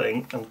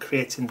pulling and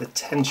creating the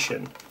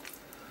tension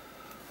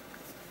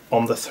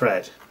on the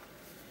thread.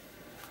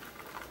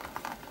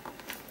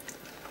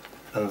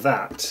 And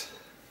that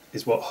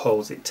is what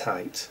holds it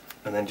tight,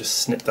 and then just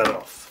snip that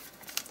off.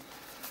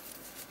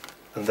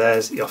 And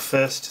there's your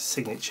first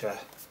signature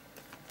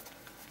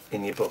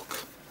in your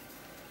book.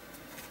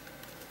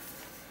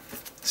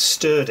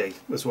 Sturdy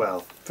as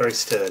well, very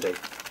sturdy.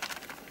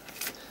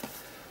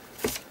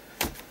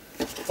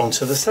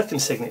 Onto the second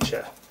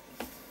signature.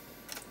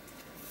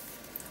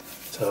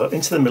 So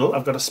into the middle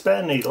I've got a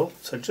spare needle,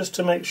 so just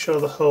to make sure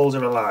the holes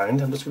are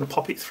aligned I'm just going to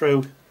pop it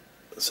through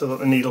so that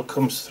the needle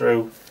comes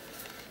through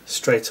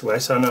straight away,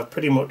 so I know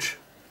pretty much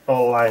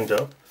all lined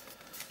up.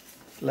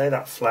 Lay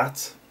that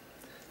flat,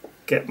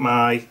 get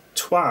my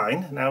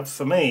twine. Now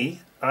for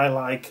me, I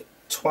like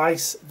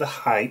twice the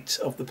height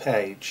of the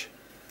page,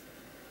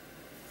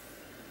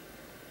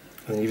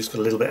 and then you've just got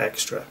a little bit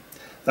extra.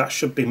 That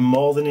should be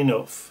more than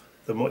enough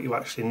than what you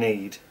actually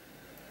need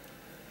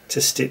to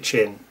stitch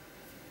in.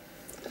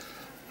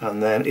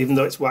 And then, even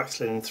though it's wax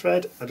linen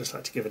thread, I just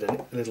like to give it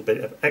a little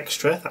bit of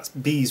extra. That's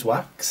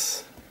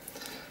beeswax.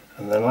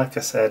 And then, like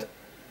I said,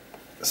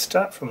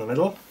 start from the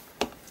middle,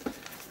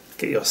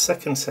 get your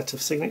second set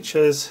of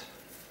signatures,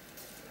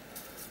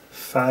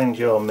 find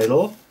your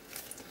middle,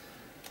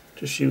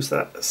 just use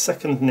that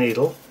second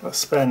needle, that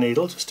spare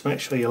needle, just to make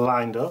sure you're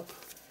lined up,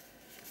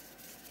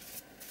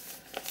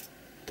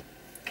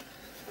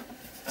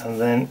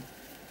 and then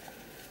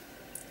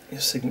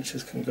your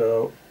signatures can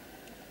go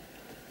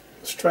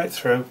straight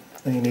through,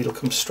 and your needle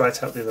comes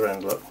straight out the other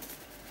end, look.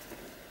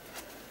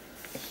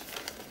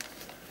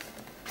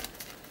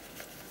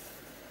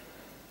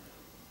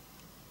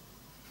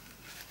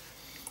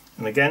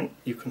 And again,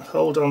 you can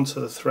hold on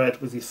to the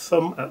thread with your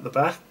thumb at the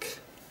back,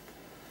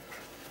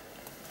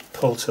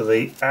 pull to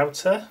the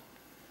outer,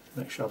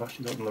 make sure I've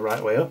actually got them the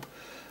right way up,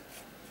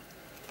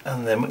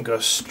 and then we can go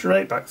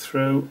straight back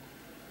through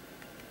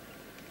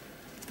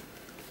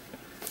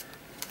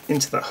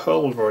into that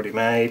hole we've already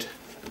made,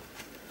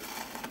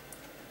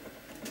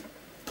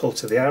 pull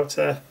to the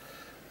outer,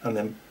 and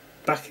then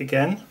back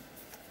again,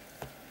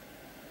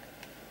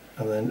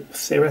 and then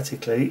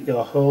theoretically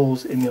your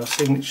holes in your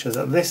signatures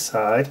at this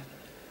side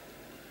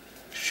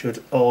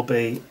should all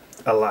be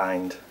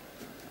aligned.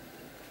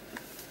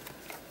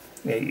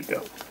 There you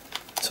go.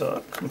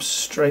 So come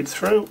straight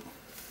through,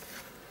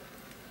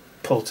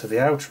 pull to the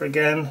outer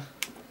again,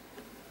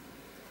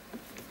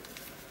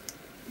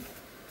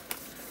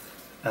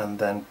 and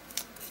then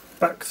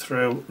back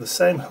through the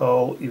same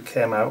hole you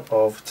came out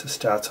of to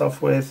start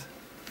off with,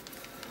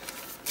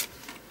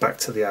 back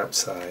to the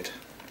outside.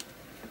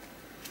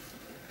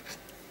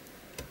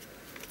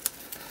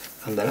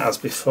 And then as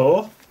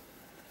before,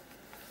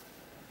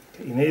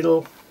 get your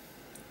needle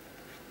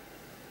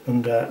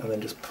under and then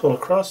just pull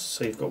across,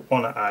 so you've got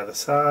one at either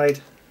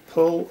side,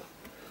 pull,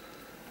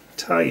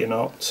 tie your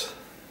knot,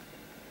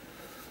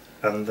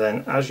 and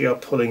then as you're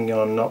pulling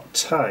your knot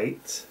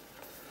tight,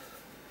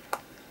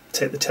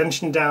 take the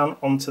tension down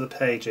onto the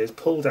pages,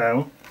 pull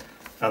down,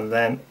 and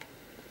then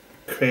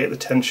create the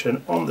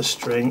tension on the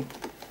string.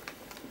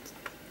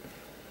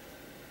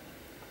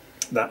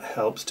 That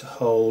helps to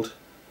hold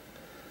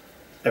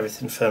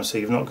everything firm so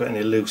you've not got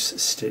any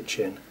loose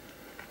stitching.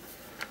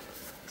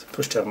 So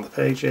push down on the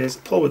pages,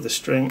 pull with the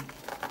string,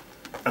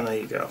 and there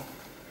you go.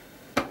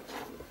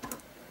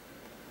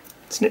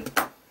 Snip.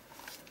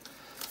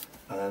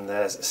 And then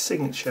there's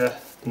signature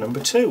number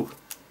 2.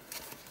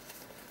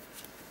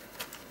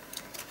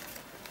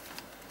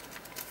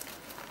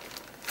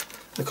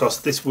 Of course,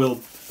 this will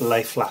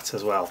lay flat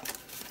as well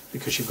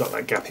because you've got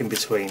that gap in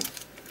between.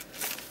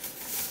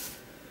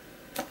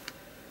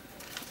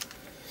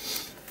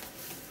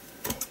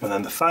 And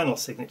then the final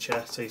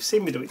signature, so you've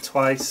seen me do it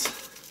twice,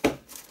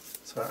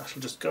 so I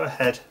shall just go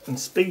ahead and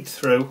speed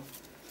through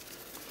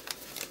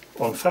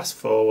on fast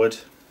forward.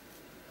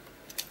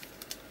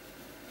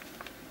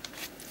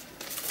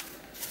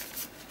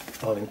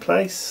 All in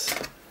place,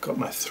 got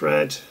my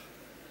thread,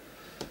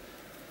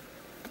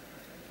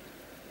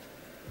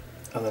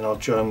 and then I'll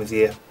join with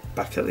you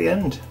back at the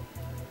end.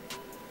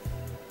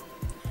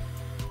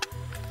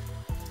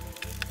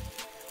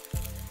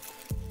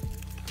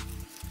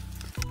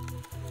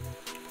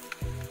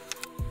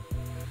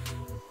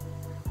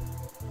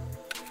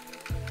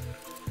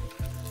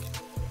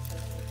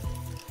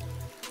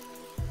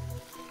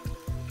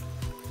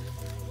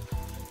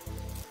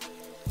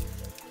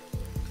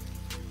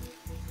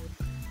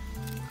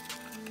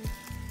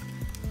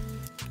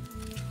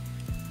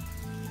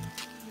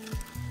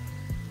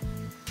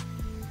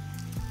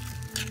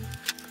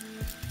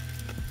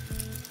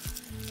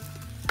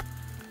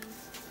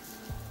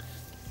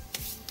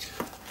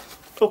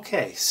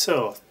 Okay,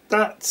 so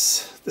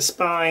that's the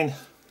spine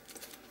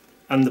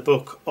and the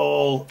book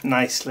all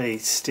nicely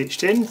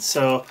stitched in.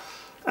 So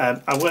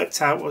I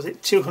worked out, was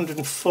it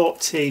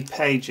 240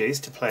 pages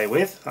to play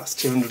with? That's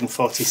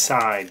 240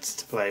 sides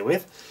to play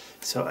with.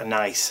 So a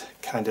nice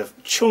kind of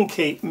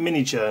chunky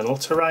mini journal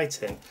to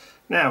write in.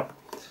 Now,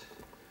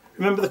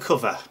 remember the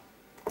cover.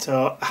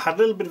 So I had a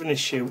little bit of an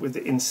issue with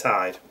the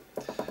inside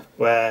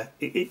where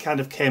it kind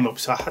of came up,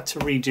 so I had to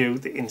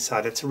redo the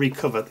inside, I had to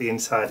recover the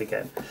inside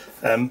again.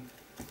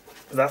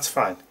 But that's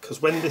fine,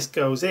 because when this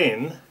goes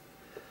in,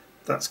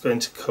 that's going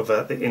to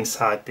cover the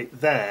inside bit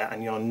there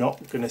and you're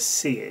not going to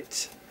see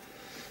it.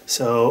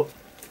 So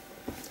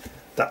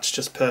that's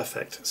just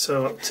perfect.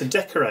 So to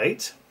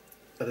decorate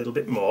a little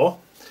bit more,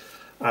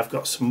 I've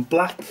got some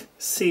black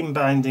seam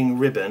binding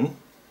ribbon,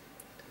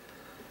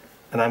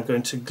 and I'm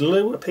going to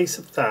glue a piece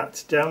of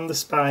that down the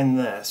spine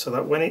there so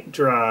that when it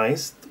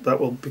dries, that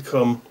will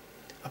become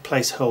a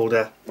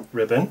placeholder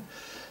ribbon.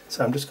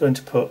 So I'm just going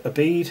to put a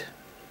bead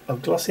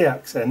of glossy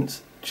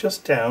accents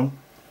just down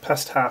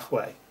past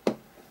halfway,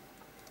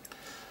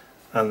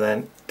 and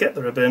then get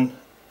the ribbon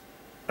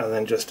and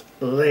then just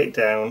lay it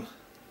down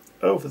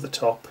over the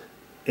top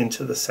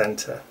into the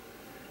centre,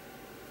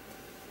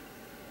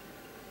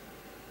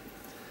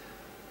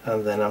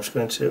 and then I'm just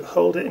going to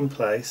hold it in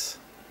place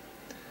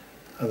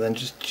and then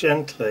just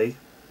gently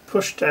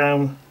push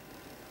down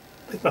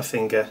with my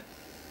finger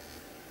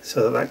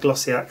so that that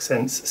glossy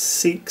accents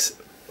seeks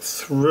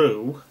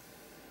through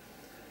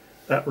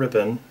that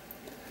ribbon,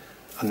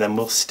 and then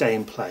we'll stay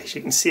in place.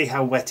 You can see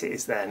how wet it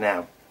is there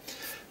now.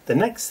 The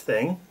next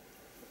thing,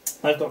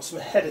 I've got some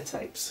header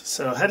tapes.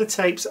 So header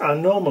tapes are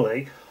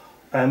normally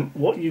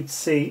what you'd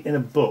see in a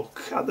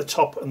book at the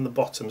top and the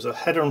bottom, so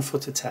header and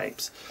footer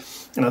tapes.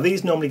 Now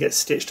these normally get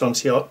stitched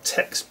onto your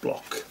text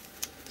block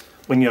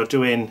when you're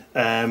doing,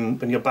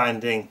 when you're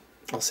binding,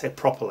 I'll say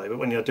properly, but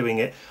when you're doing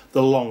it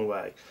the long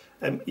way.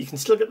 You can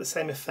still get the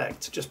same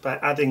effect just by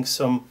adding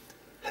some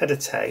header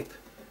tape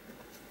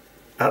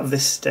at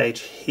this stage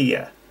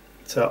here.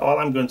 So all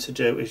I'm going to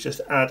do is just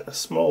add a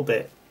small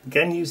bit,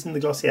 again using the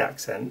glossy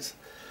accents,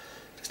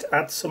 just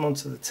add some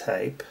onto the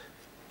tape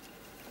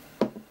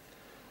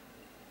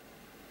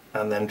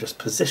and then just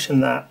position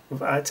that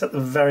right at the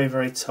very,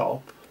 very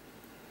top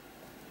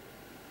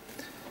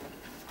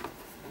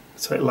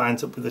so it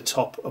lines up with the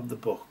top of the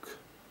book,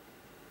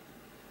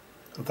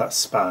 of that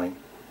spine.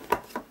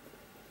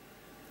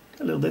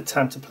 A little bit of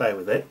time to play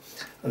with it,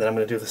 and then I'm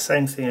going to do the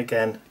same thing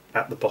again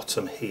at the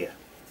bottom here.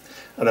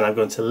 And then I'm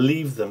going to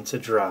leave them to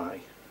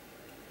dry.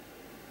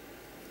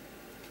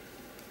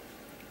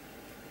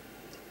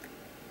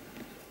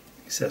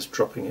 It says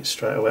dropping it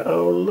straight away.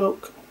 Oh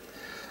look,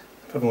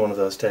 I'm having one of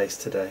those days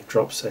today.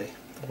 Dropsy.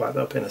 I'll wipe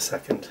that up in a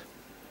second.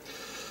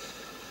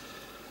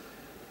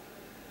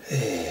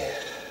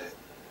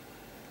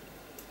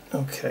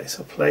 Okay,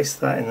 so place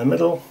that in the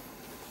middle.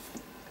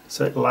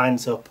 so it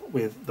lines up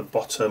with the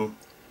bottom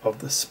of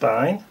the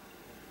spine.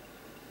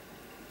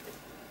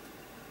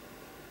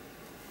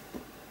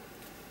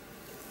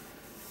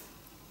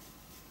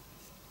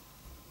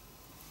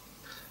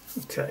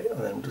 Okay,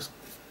 and then just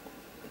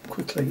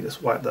quickly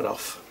just wipe that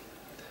off.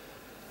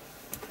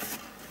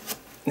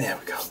 There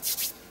we go.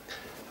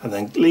 And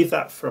then leave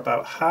that for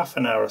about half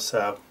an hour or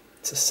so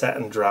to set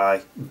and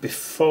dry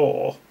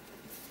before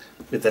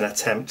we then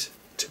attempt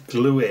to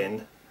glue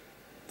in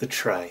the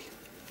tray.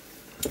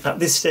 At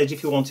this stage,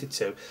 if you wanted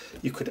to,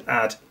 you could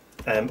add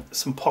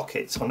some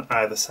pockets on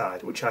either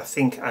side, which I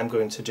think I'm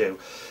going to do.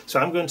 So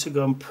I'm going to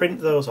go and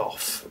print those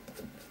off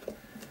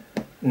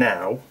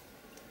now,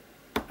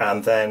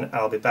 and then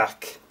I'll be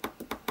back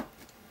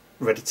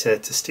ready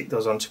to stick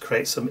those on to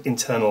create some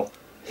internal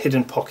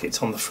hidden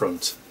pockets on the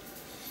front.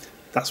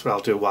 That's what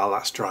I'll do while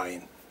that's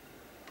drying.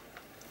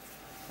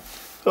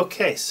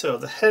 Okay, so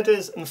the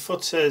headers and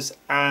footers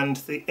and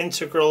the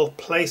integral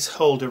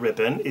placeholder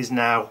ribbon is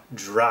now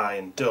dry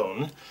and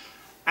done.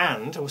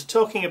 And I was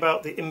talking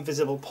about the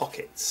invisible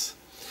pockets.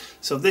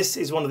 So this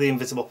is one of the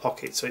invisible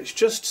pockets. So it's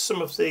just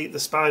some of the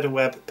spider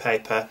web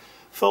paper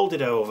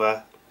folded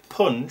over,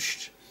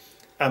 punched,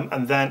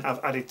 and then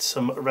I've added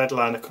some red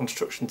liner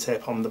construction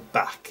tape on the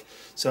back.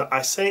 So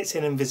I say it's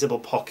an invisible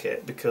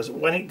pocket because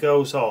when it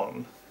goes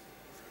on,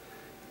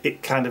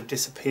 it kind of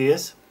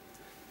disappears.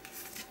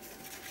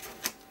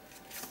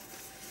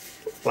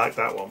 Like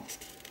that one.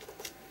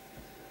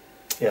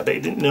 Yeah, but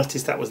you didn't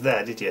notice that was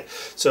there, did you?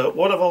 So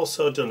what I've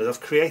also done is I've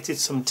created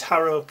some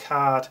tarot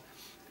card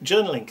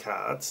journaling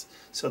cards.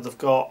 So they've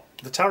got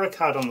the tarot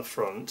card on the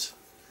front,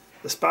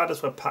 the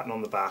spider's web pattern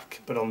on the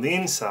back, but on the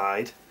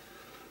inside,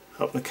 I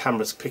hope the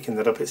camera's picking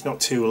that up, it's not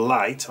too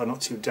light or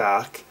not too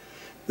dark,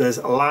 there's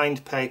a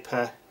lined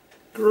paper,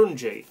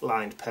 grungy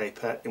lined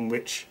paper in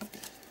which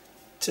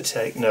to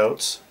take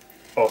notes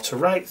or to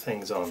write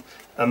things on.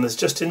 And there's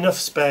just enough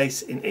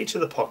space in each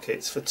of the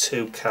pockets for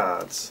 2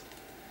 cards.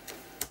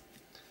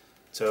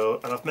 So,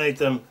 and I've made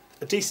them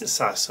a decent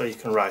size so you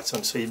can write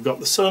on. So you've got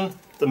the sun,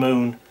 the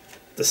moon,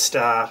 the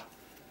star,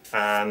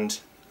 and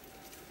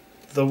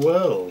the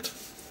world.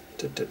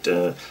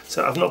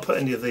 So I've not put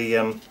any of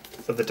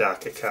the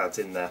darker cards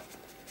in there.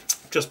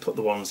 Just put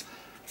the ones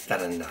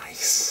that are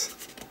nice.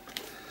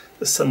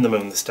 The sun, the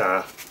moon, the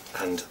star,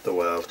 and the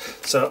world.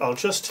 So I'll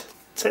just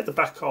take the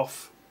back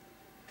off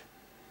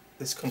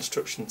this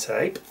construction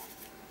tape.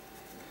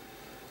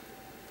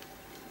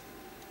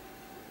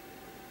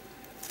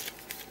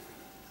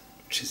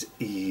 Which is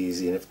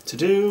easy enough to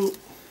do.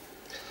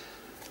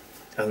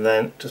 And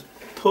then just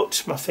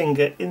put my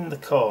finger in the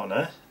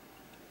corner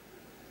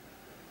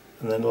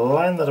and then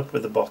line that up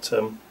with the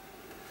bottom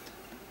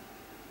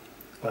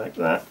like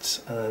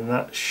that, and then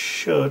that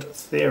should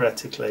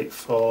theoretically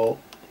fall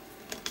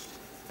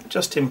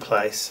just in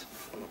place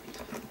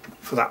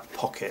for that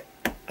pocket.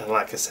 And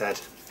like I said,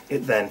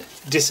 it then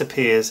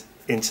disappears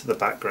into the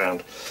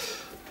background,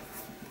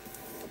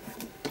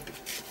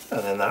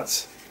 and then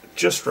that's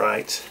just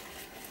right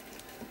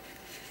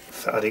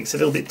for adding. It's a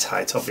little bit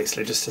tight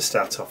obviously just to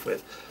start off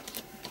with,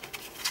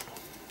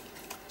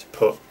 to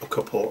put a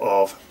couple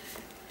of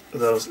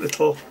those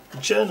little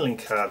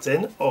journaling cards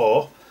in,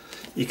 or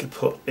you could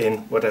put in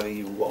whatever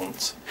you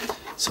want.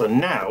 So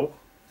now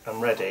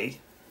I'm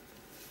ready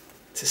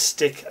to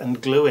stick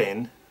and glue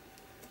in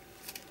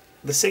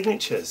the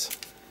signatures.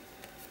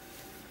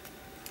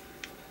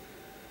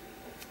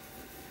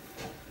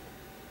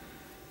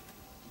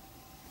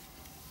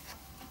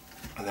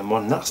 And then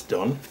when that's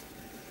done,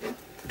 we'll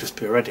just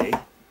be ready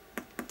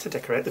to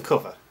decorate the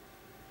cover.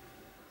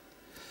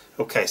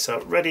 Okay,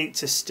 so ready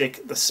to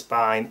stick the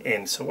spine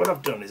in. So what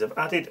I've done is I've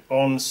added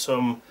on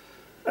some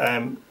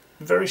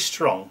very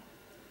strong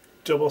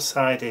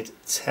double-sided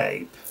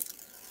tape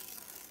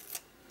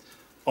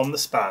on the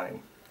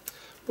spine.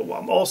 But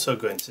what I'm also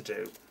going to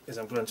do is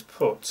I'm going to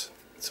put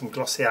some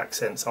glossy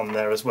accents on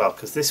there as well,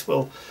 because this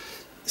will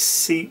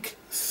seek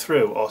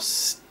through or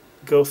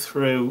go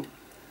through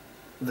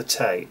the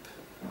tape,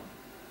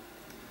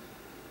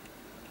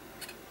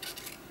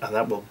 and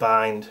that will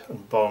bind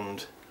and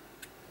bond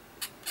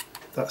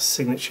that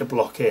signature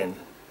block in.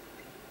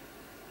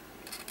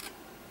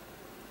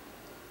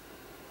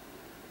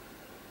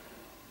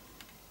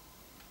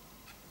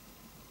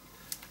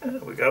 There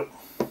we go.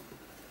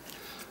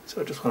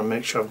 So I just want to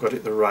make sure I've got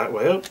it the right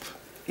way up.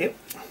 Yep.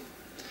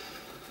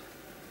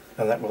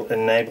 And that will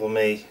enable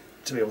me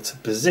to be able to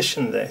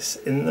position this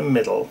in the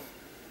middle.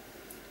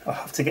 I'll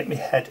have to get my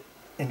head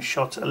in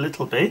shot a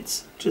little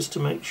bit just to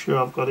make sure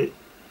I've got it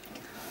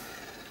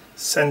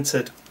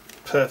centered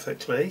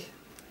perfectly,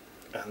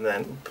 and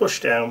then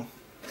push down,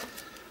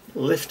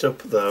 lift up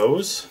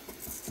those,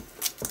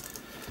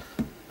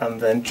 and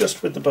then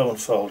just with the bone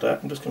folder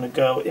I'm just going to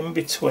go in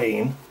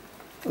between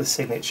the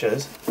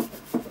signatures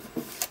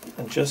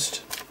and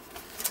just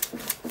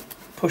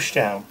push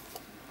down.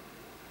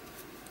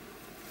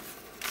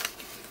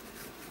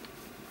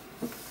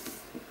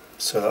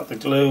 So that the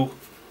glue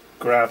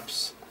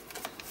grabs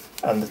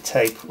and the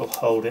tape will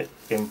hold it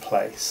in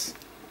place.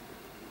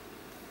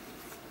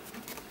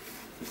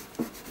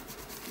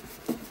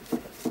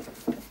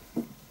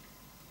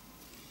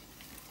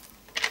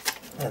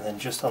 then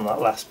just on that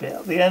last bit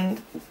at the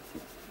end,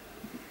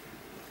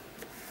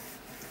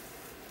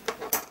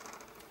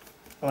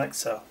 like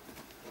so.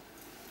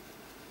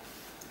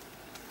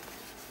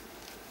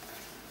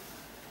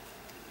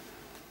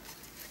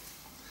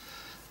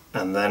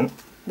 And then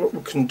what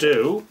we can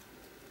do,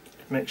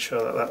 make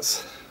sure that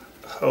that's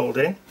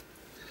holding,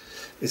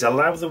 is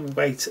allow the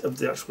weight of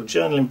the actual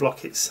journaling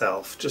block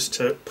itself just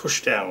to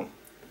push down,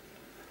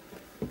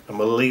 and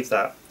we'll leave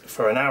that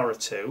for an hour or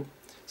two.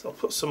 So I'll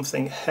put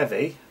something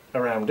heavy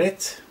around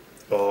it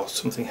or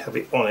something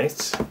heavy on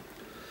it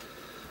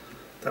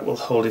that will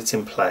hold it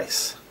in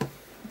place.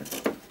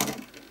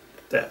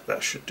 There,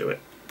 that should do it.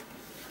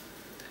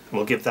 And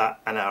we'll give that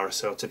an hour or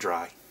so to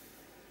dry.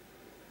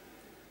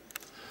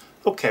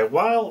 Okay,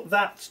 while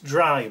that's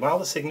dry, while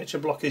the signature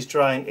block is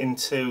drying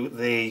into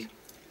the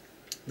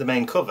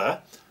main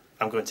cover,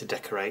 I'm going to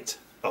decorate,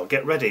 or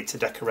get ready to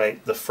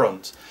decorate the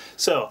front.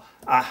 So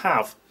I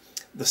have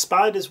the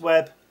spider's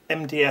web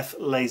MDF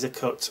laser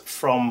cut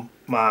from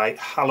my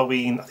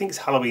Halloween, I think it's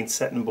Halloween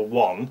set number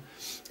 1.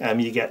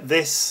 You get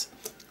this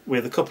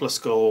with a couple of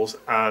skulls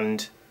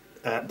and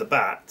the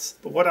bats,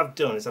 but what I've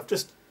done is I've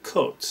just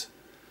cut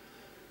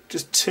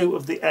just 2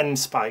 of the end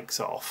spikes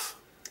off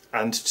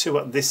and 2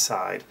 at this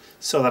side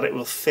so that it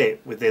will fit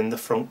within the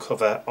front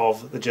cover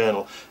of the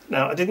journal.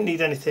 Now I didn't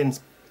need anything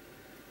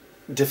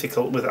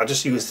difficult with it, I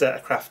just used a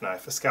craft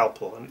knife, a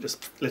scalpel, and it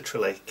just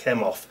literally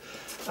came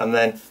off. And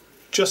then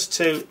just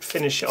to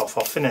finish it off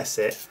or finesse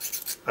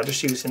it, I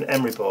just used an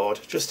emery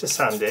board just to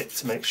sand it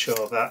to make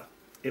sure that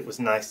it was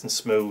nice and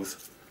smooth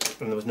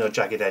and there was no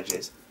jagged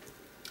edges.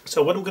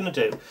 So what I'm going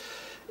to do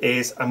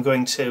is I'm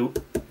going to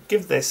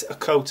give this a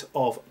coat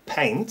of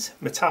paint,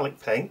 metallic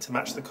paint to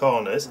match the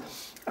corners.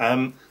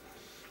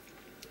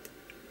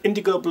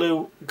 Indigo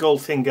blue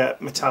Goldfinger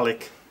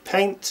metallic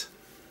paint.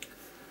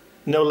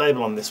 No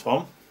label on this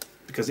one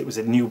because it was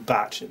a new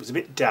batch, it was a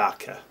bit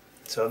darker.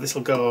 So this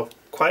will go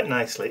quite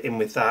nicely in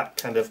with that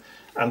kind of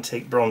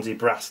antique bronzy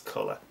brass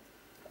colour.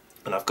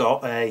 And I've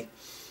got a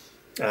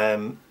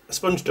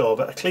sponge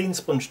dauber, a clean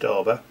sponge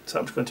dauber, so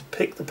I'm just going to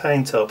pick the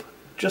paint up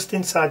just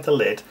inside the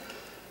lid,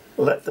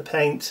 let the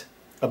paint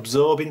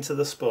absorb into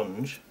the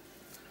sponge,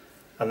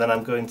 and then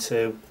I'm going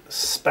to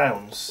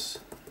spounce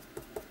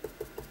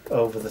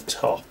over the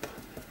top.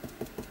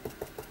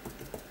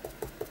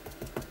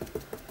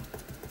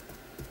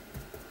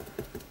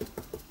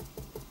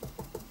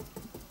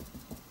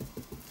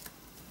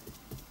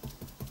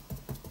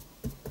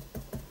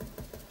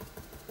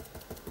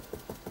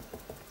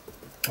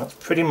 That's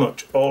pretty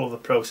much all of the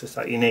process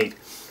that you need.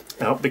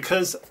 Now,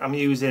 because I'm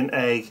using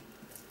a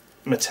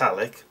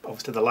metallic,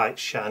 obviously the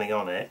light's shining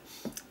on it,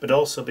 but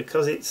also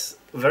because it's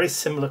a very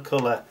similar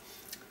colour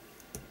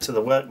to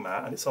the work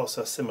mat and it's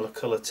also a similar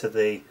colour to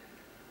the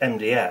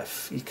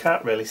MDF, you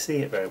can't really see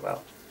it very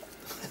well.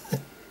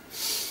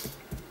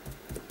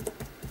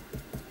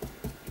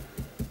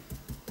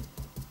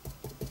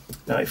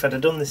 Now if I'd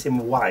have done this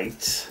in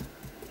white,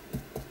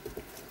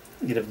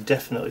 you'd have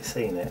definitely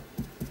seen it.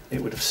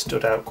 It would have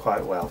stood out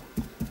quite well.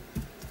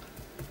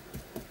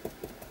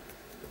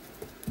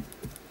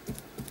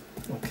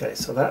 Okay,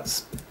 so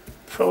that's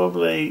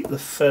probably the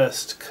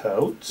first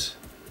coat.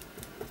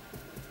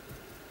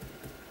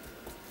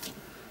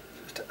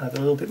 Just add a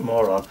little bit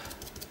more on.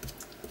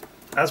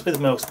 As with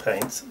most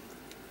paints,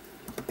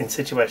 in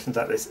situations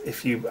like this,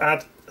 if you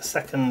add a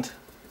second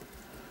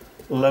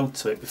load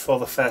to it before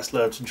the first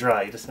load's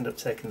dry, you just end up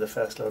taking the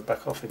first load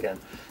back off again.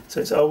 So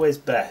it's always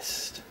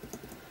best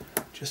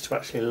just to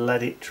actually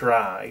let it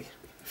dry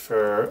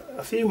for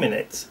a few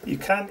minutes. You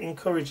can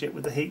encourage it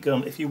with the heat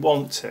gun if you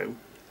want to.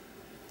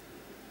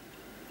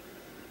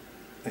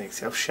 You can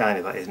see how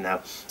shiny that is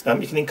now.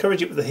 You can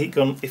encourage it with the heat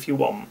gun if you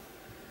want,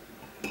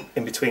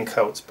 in between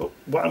coats, but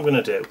what I'm going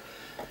to do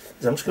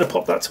is I'm just going to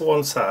pop that to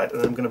one side and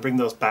then I'm going to bring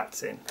those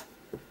bats in.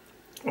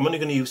 I'm only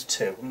going to use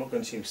 2, I'm not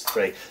going to use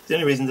 3. The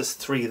only reason there's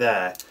 3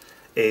 there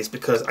is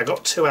because I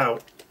got 2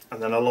 out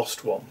and then I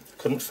lost one,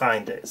 couldn't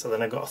find it, so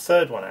then I got a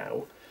third one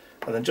out,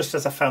 and then just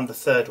as I found the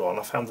third one,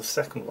 I found the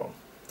second one,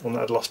 the one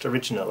that I'd lost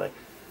originally.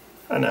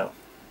 I know.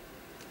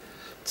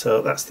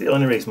 So that's the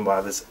only reason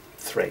why there's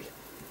 3.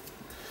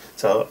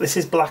 So this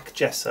is black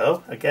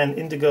gesso, again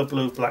indigo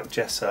blue black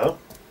gesso,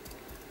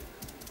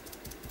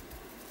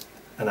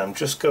 and I'm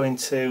just going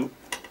to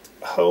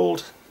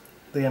hold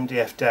the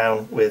MDF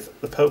down with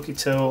the pokey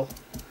tool,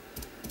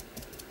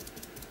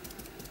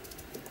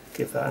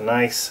 give that a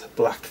nice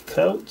black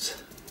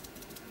coat.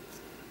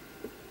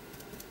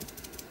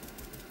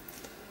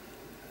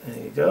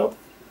 There you go.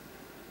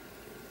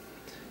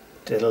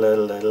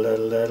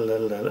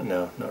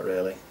 No, not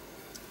really.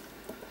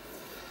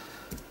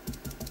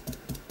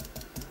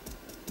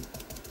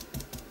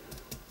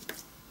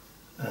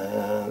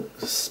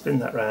 Spin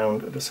that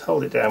round, just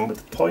hold it down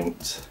with the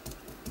point,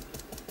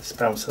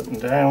 bounce up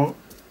and down.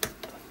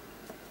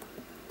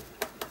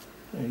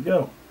 There you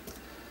go.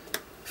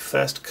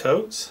 First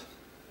coat,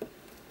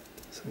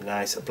 some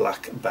nice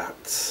black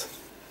bats.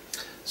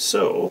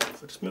 So,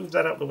 if I just move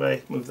that out of the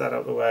way, move that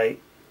out of the way,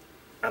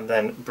 and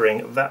then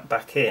bring that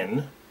back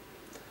in,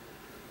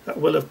 that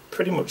will have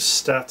pretty much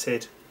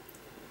started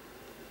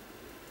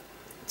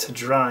to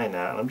dry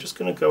now, and I'm just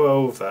going to go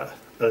over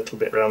a little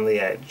bit around the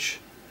edge.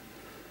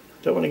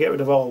 I don't want to get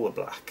rid of all the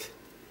black.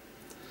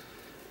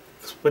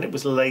 When it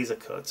was laser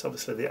cut,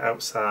 obviously the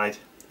outside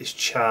is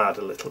charred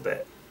a little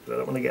bit, but I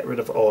don't want to get rid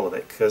of all of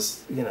it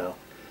because, you know,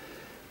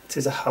 it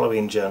is a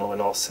Halloween journal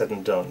when all's said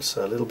and done,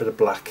 so a little bit of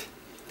black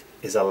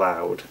is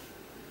allowed.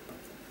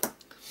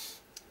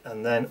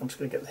 And then I'm just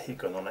going to get the heat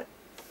gun on it.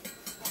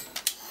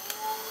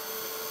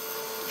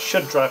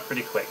 Should dry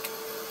pretty quick.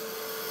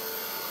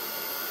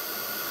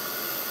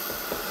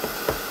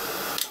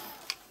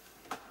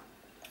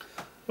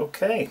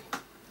 Okay,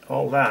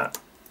 all that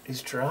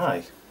is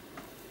dry.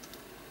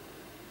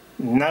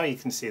 Now you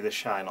can see the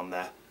shine on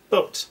there,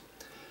 but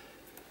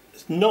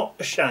it's not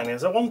as shiny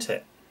as I want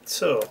it.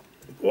 So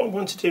what I'm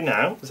going to do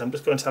now is I'm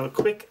just going to have a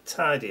quick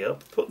tidy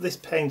up, put this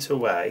paint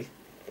away.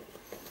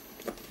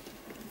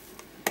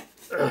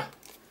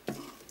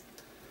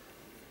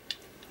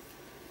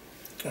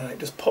 Alright,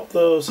 just pop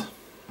those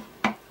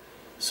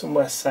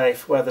somewhere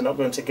safe where they're not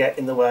going to get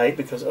in the way,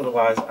 because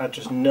otherwise I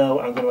just know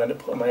I'm going to end up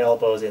putting my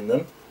elbows in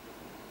them.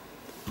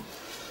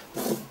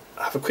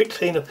 Have a quick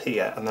clean up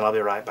here and then I'll be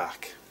right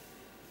back.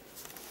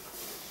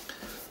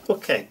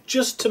 Okay,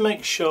 just to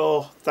make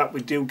sure that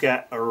we do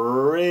get a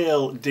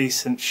real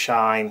decent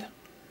shine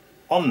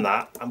on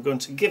that, I'm going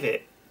to give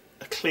it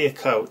a clear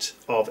coat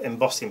of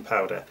embossing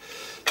powder.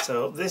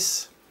 So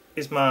this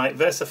is my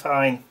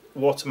VersaFine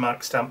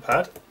watermark stamp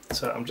pad.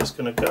 So I'm just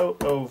going to go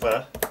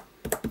over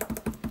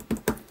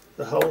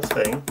the whole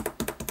thing,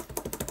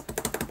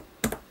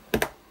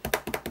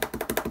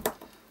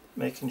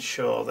 making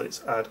sure that it's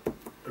had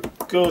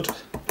a good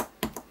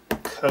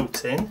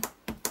coating.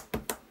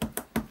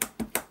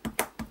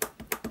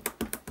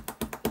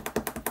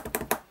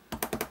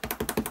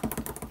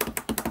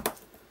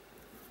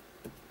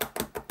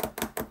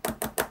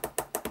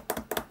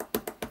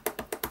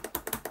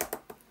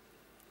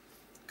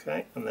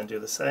 Okay, and then do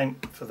the same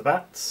for the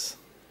bats.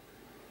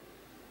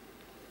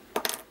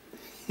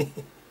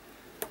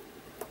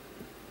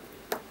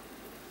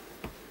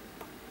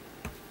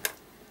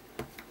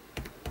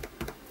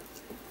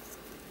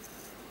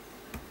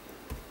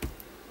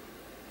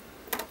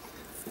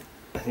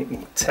 And you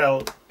can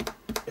tell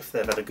if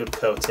they've had a good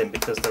coating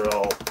because they're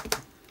all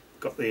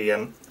got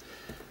the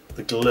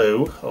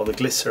glue or the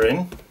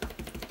glycerin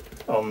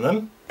on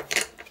them.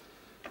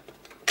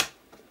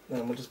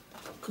 Then we'll just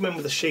come in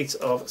with a sheet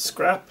of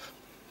scrap.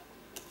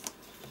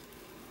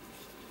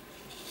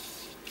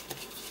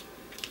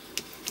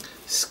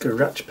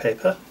 Scratch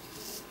paper,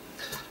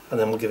 and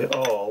then we'll give it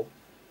all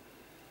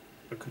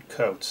a good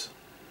coat.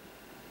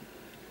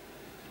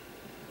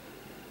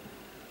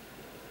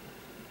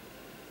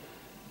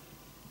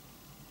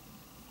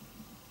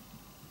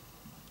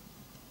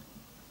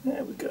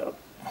 There we go.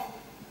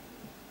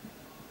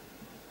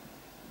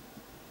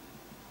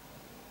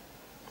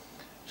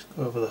 Just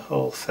go over the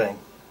whole thing.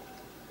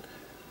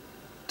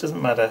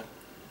 Doesn't matter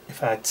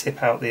if I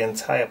tip out the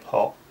entire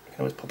pot, I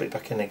can always pop it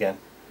back in again.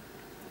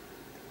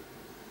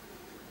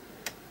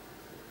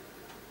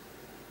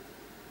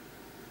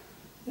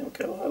 There we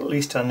go, at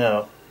least I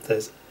know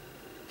there's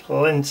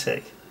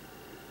plenty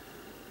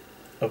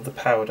of the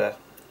powder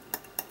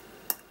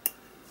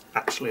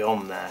actually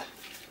on there.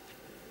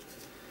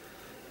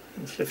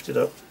 Let's lift it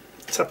up,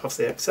 tap off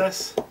the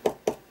excess.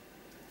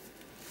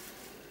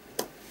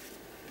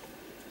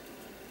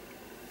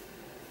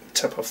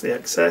 Tap off the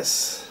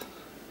excess.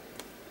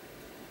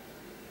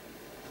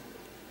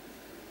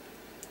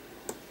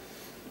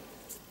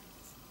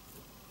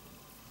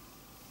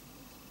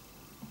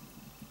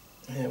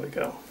 Here we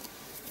go.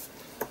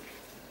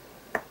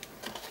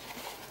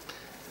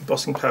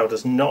 Embossing powder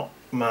is not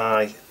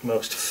my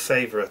most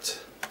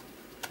favourite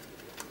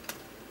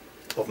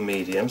of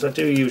mediums. I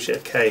do use it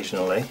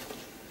occasionally,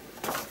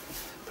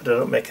 but I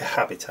don't make a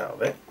habit out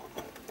of it.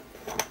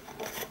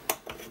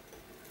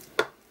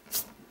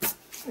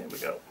 Here we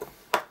go.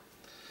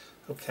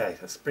 Okay,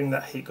 let's bring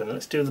that heat gun.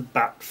 Let's do the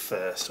bat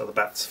first, or the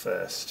bats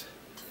first.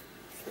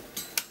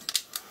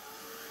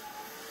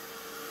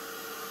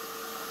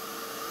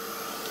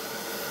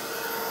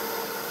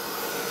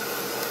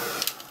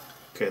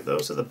 Okay,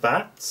 those are the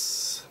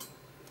bats.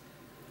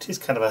 It is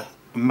kind of a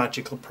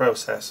magical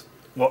process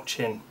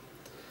watching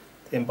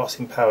the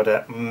embossing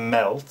powder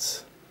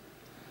melt,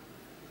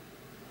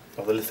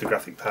 or the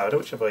lithographic powder,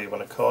 whichever you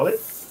want to call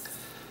it.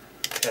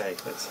 Okay,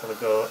 let's have a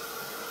go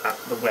at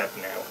the web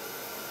now.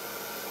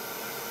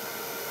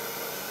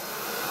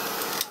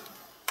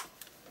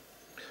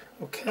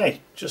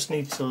 Okay, just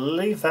need to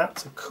leave that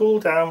to cool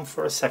down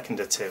for a second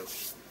or two.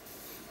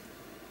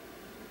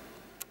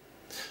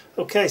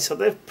 Okay, so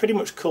they've pretty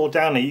much cooled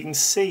down and you can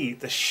see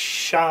the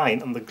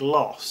shine and the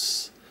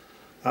gloss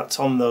that's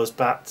on those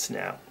bats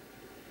now.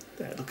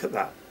 There, look at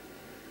that.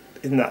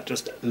 Isn't that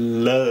just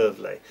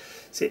lovely?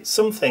 See,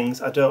 some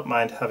things I don't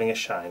mind having a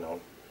shine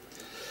on.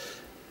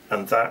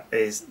 And that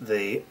is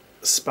the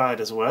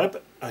spider's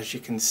web, as you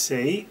can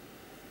see.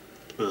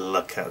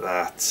 Look at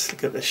that.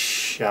 Look at the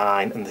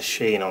shine and the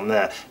sheen on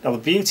there. Now the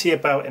beauty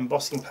about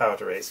embossing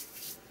powder is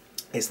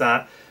is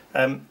that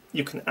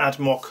you can add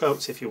more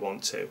coats if you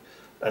want to,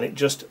 and it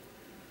just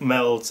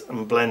melds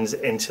and blends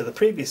into the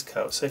previous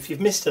coat. So if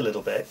you've missed a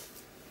little bit,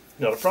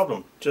 not a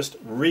problem, just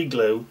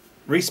re-glue,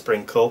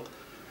 re-sprinkle,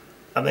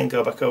 and then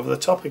go back over the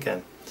top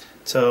again.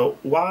 So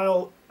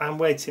while I'm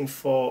waiting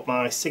for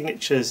my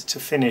signatures to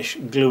finish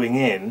gluing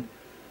in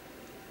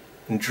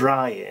and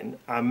drying,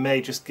 I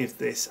may just give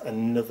this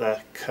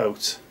another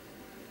coat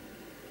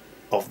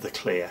of the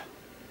clear.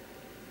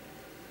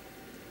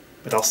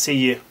 But I'll see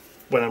you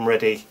when I'm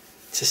ready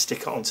to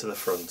stick it onto the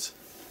front.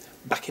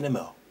 Back in a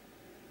mo.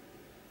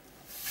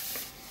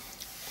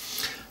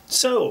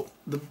 So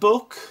the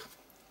book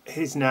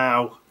is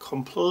now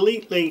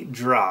completely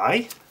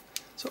dry.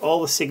 So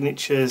all the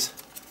signatures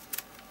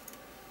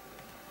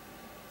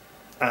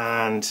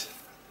and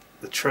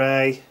the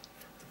tray,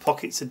 the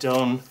pockets are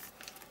done,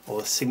 all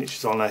the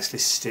signatures are nicely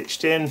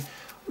stitched in.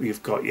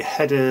 You've got your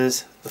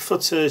headers, the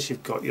footers,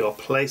 you've got your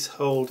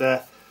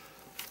placeholder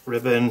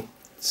ribbon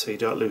so you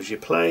don't lose your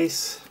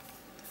place.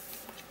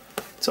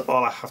 So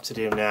all I have to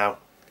do now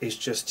is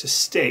just to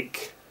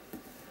stick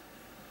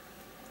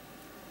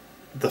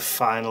the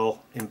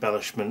final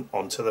embellishment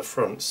onto the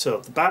front. So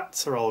the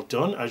bats are all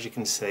done, as you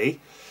can see,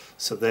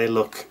 so they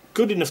look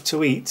good enough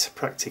to eat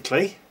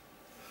practically,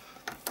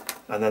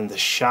 and then the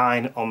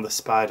shine on the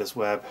spider's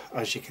web,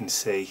 as you can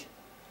see,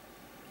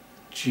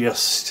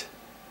 just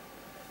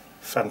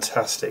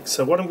fantastic.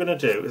 So what I'm going to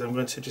do is I'm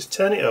going to just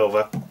turn it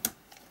over,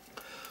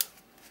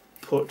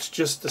 put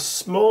just the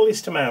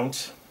smallest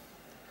amount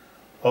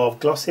of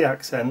glossy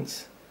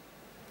accents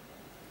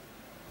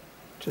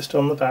just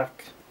on the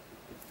back,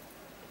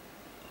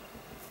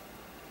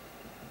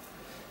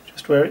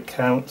 just where it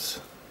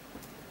counts.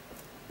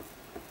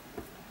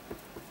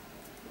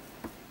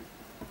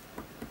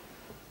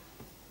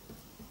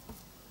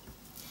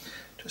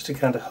 Just to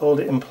kind of hold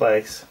it in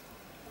place.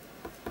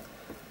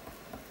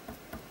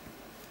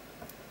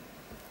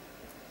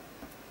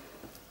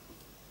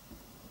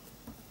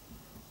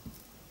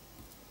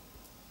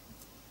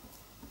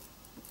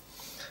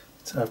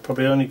 So I've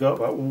probably only got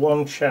about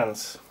one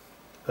chance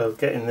of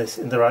getting this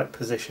in the right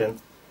position.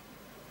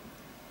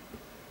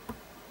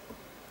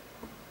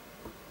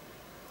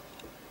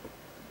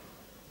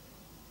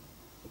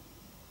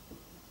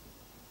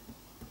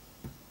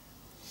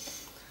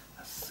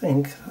 I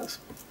think that's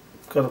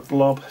got a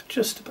blob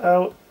just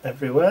about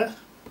everywhere.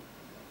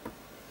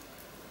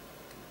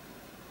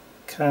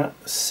 Can't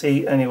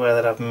see anywhere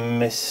that I've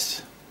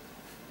missed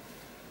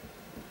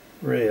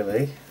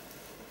really.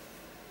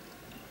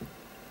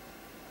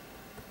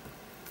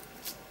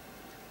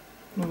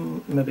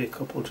 Maybe a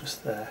couple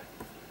just there.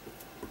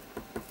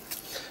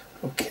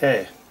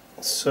 Okay,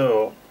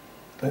 so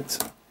let's,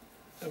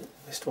 oh,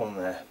 missed one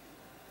there.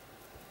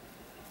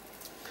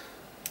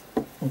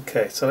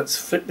 Okay, so let's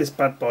flip this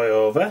bad boy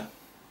over.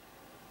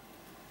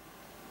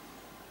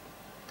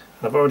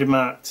 And I've already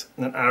marked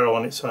an arrow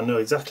on it so I know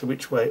exactly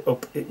which way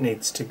up it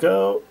needs to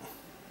go.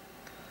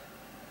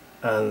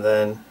 And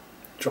then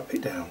drop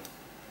it down.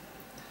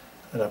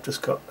 And I've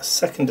just got a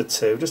second or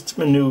two just to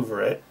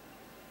manoeuvre it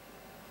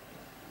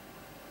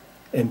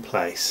in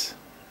place.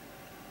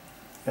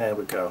 There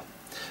we go.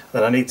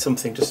 Then I need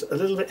something just a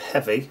little bit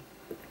heavy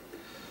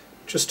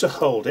just to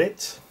hold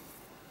it.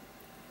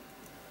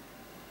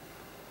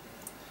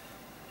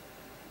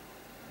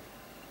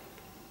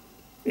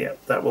 Yeah,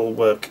 that will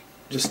work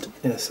just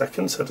in a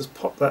second, so just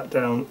pop that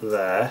down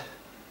there.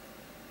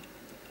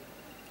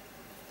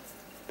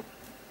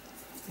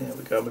 There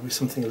we go, maybe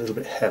something a little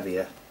bit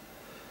heavier.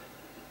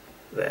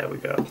 There we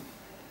go.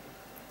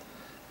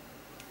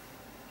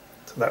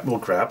 So that will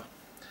grab.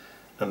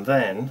 And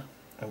then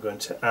I'm going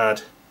to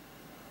add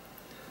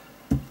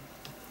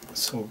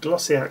some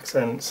glossy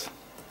accents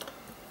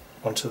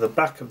onto the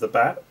back of the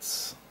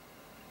bats.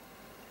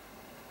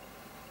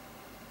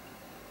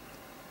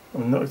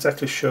 I'm not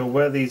exactly sure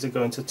where these are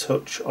going to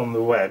touch on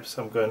the web,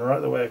 so I'm going right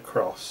the way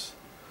across.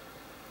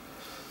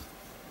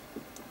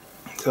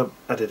 So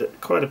I've added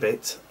quite a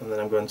bit, and then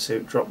I'm going to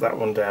drop that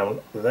one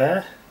down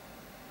there.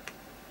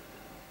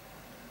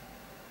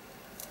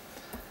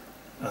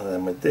 And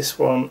then with this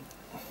one,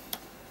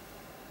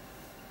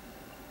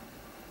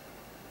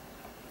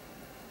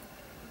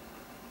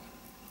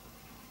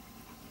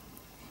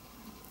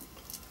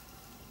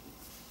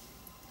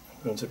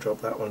 I'm going to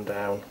drop that one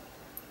down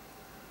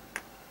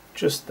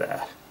just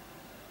there.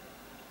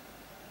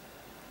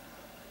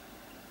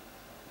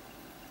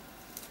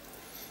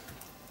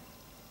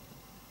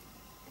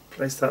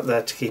 Place that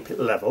there to keep it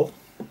level,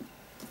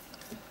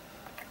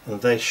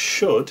 and they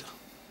should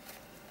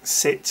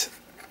sit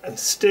and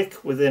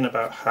stick within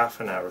about half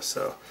an hour or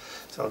so.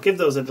 So I'll give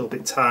those a little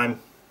bit time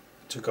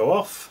to go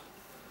off,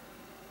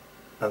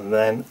 and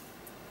then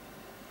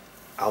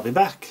I'll be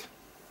back.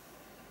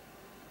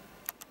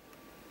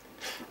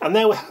 And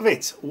there we have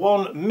it,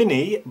 one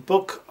mini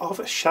book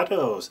of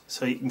shadows.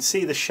 So you can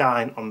see the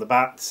shine on the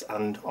bats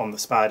and on the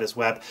spider's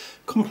web,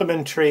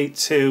 complementary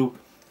to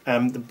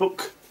the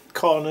book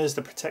corners,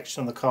 the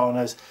protection on the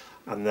corners,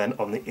 and then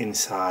on the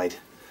inside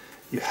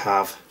you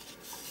have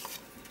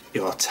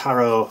your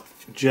tarot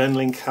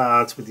journaling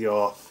cards with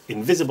your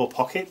invisible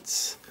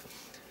pockets,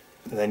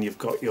 and then you've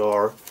got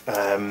your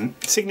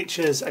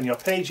signatures and your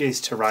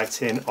pages to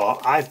write in, or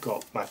I've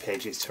got my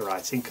pages to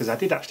write in because I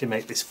did actually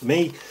make this for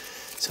me.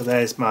 So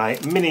there's my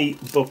mini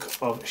book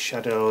of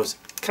shadows,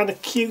 kind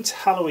of cute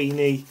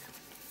Halloweeny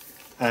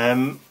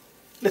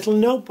little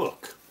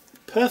notebook,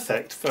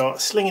 perfect for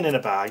slinging in a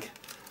bag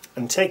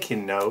and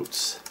taking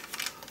notes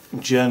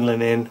and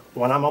journaling in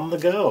when I'm on the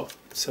go.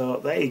 So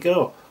there you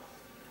go,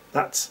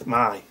 that's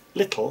my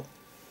little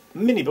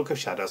mini book of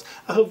shadows.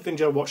 I hope you've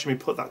enjoyed watching me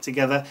put that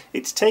together.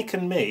 It's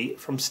taken me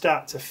from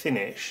start to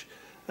finish,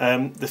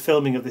 the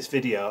filming of this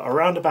video,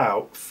 around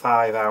about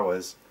 5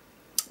 hours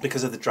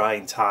because of the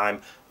drying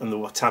time and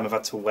the time I've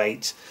had to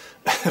wait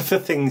for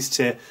things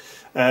to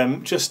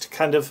just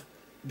kind of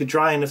be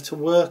dry enough to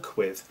work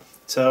with.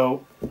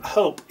 So I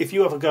hope if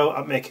you have a go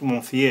at making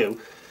one for you,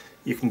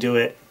 you can do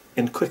it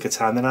in quicker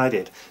time than I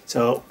did.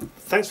 So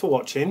thanks for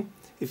watching.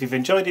 If you've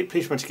enjoyed it,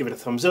 please remember to give it a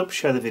thumbs up,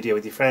 share the video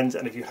with your friends,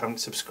 and if you haven't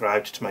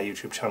subscribed to my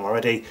YouTube channel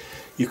already,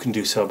 you can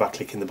do so by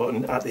clicking the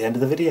button at the end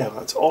of the video.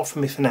 That's all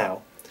from me for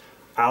now.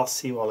 I'll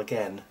see you all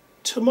again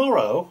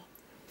tomorrow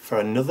for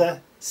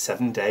another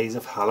 7 days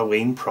of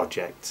Halloween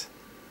project.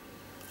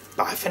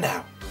 Bye for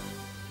now.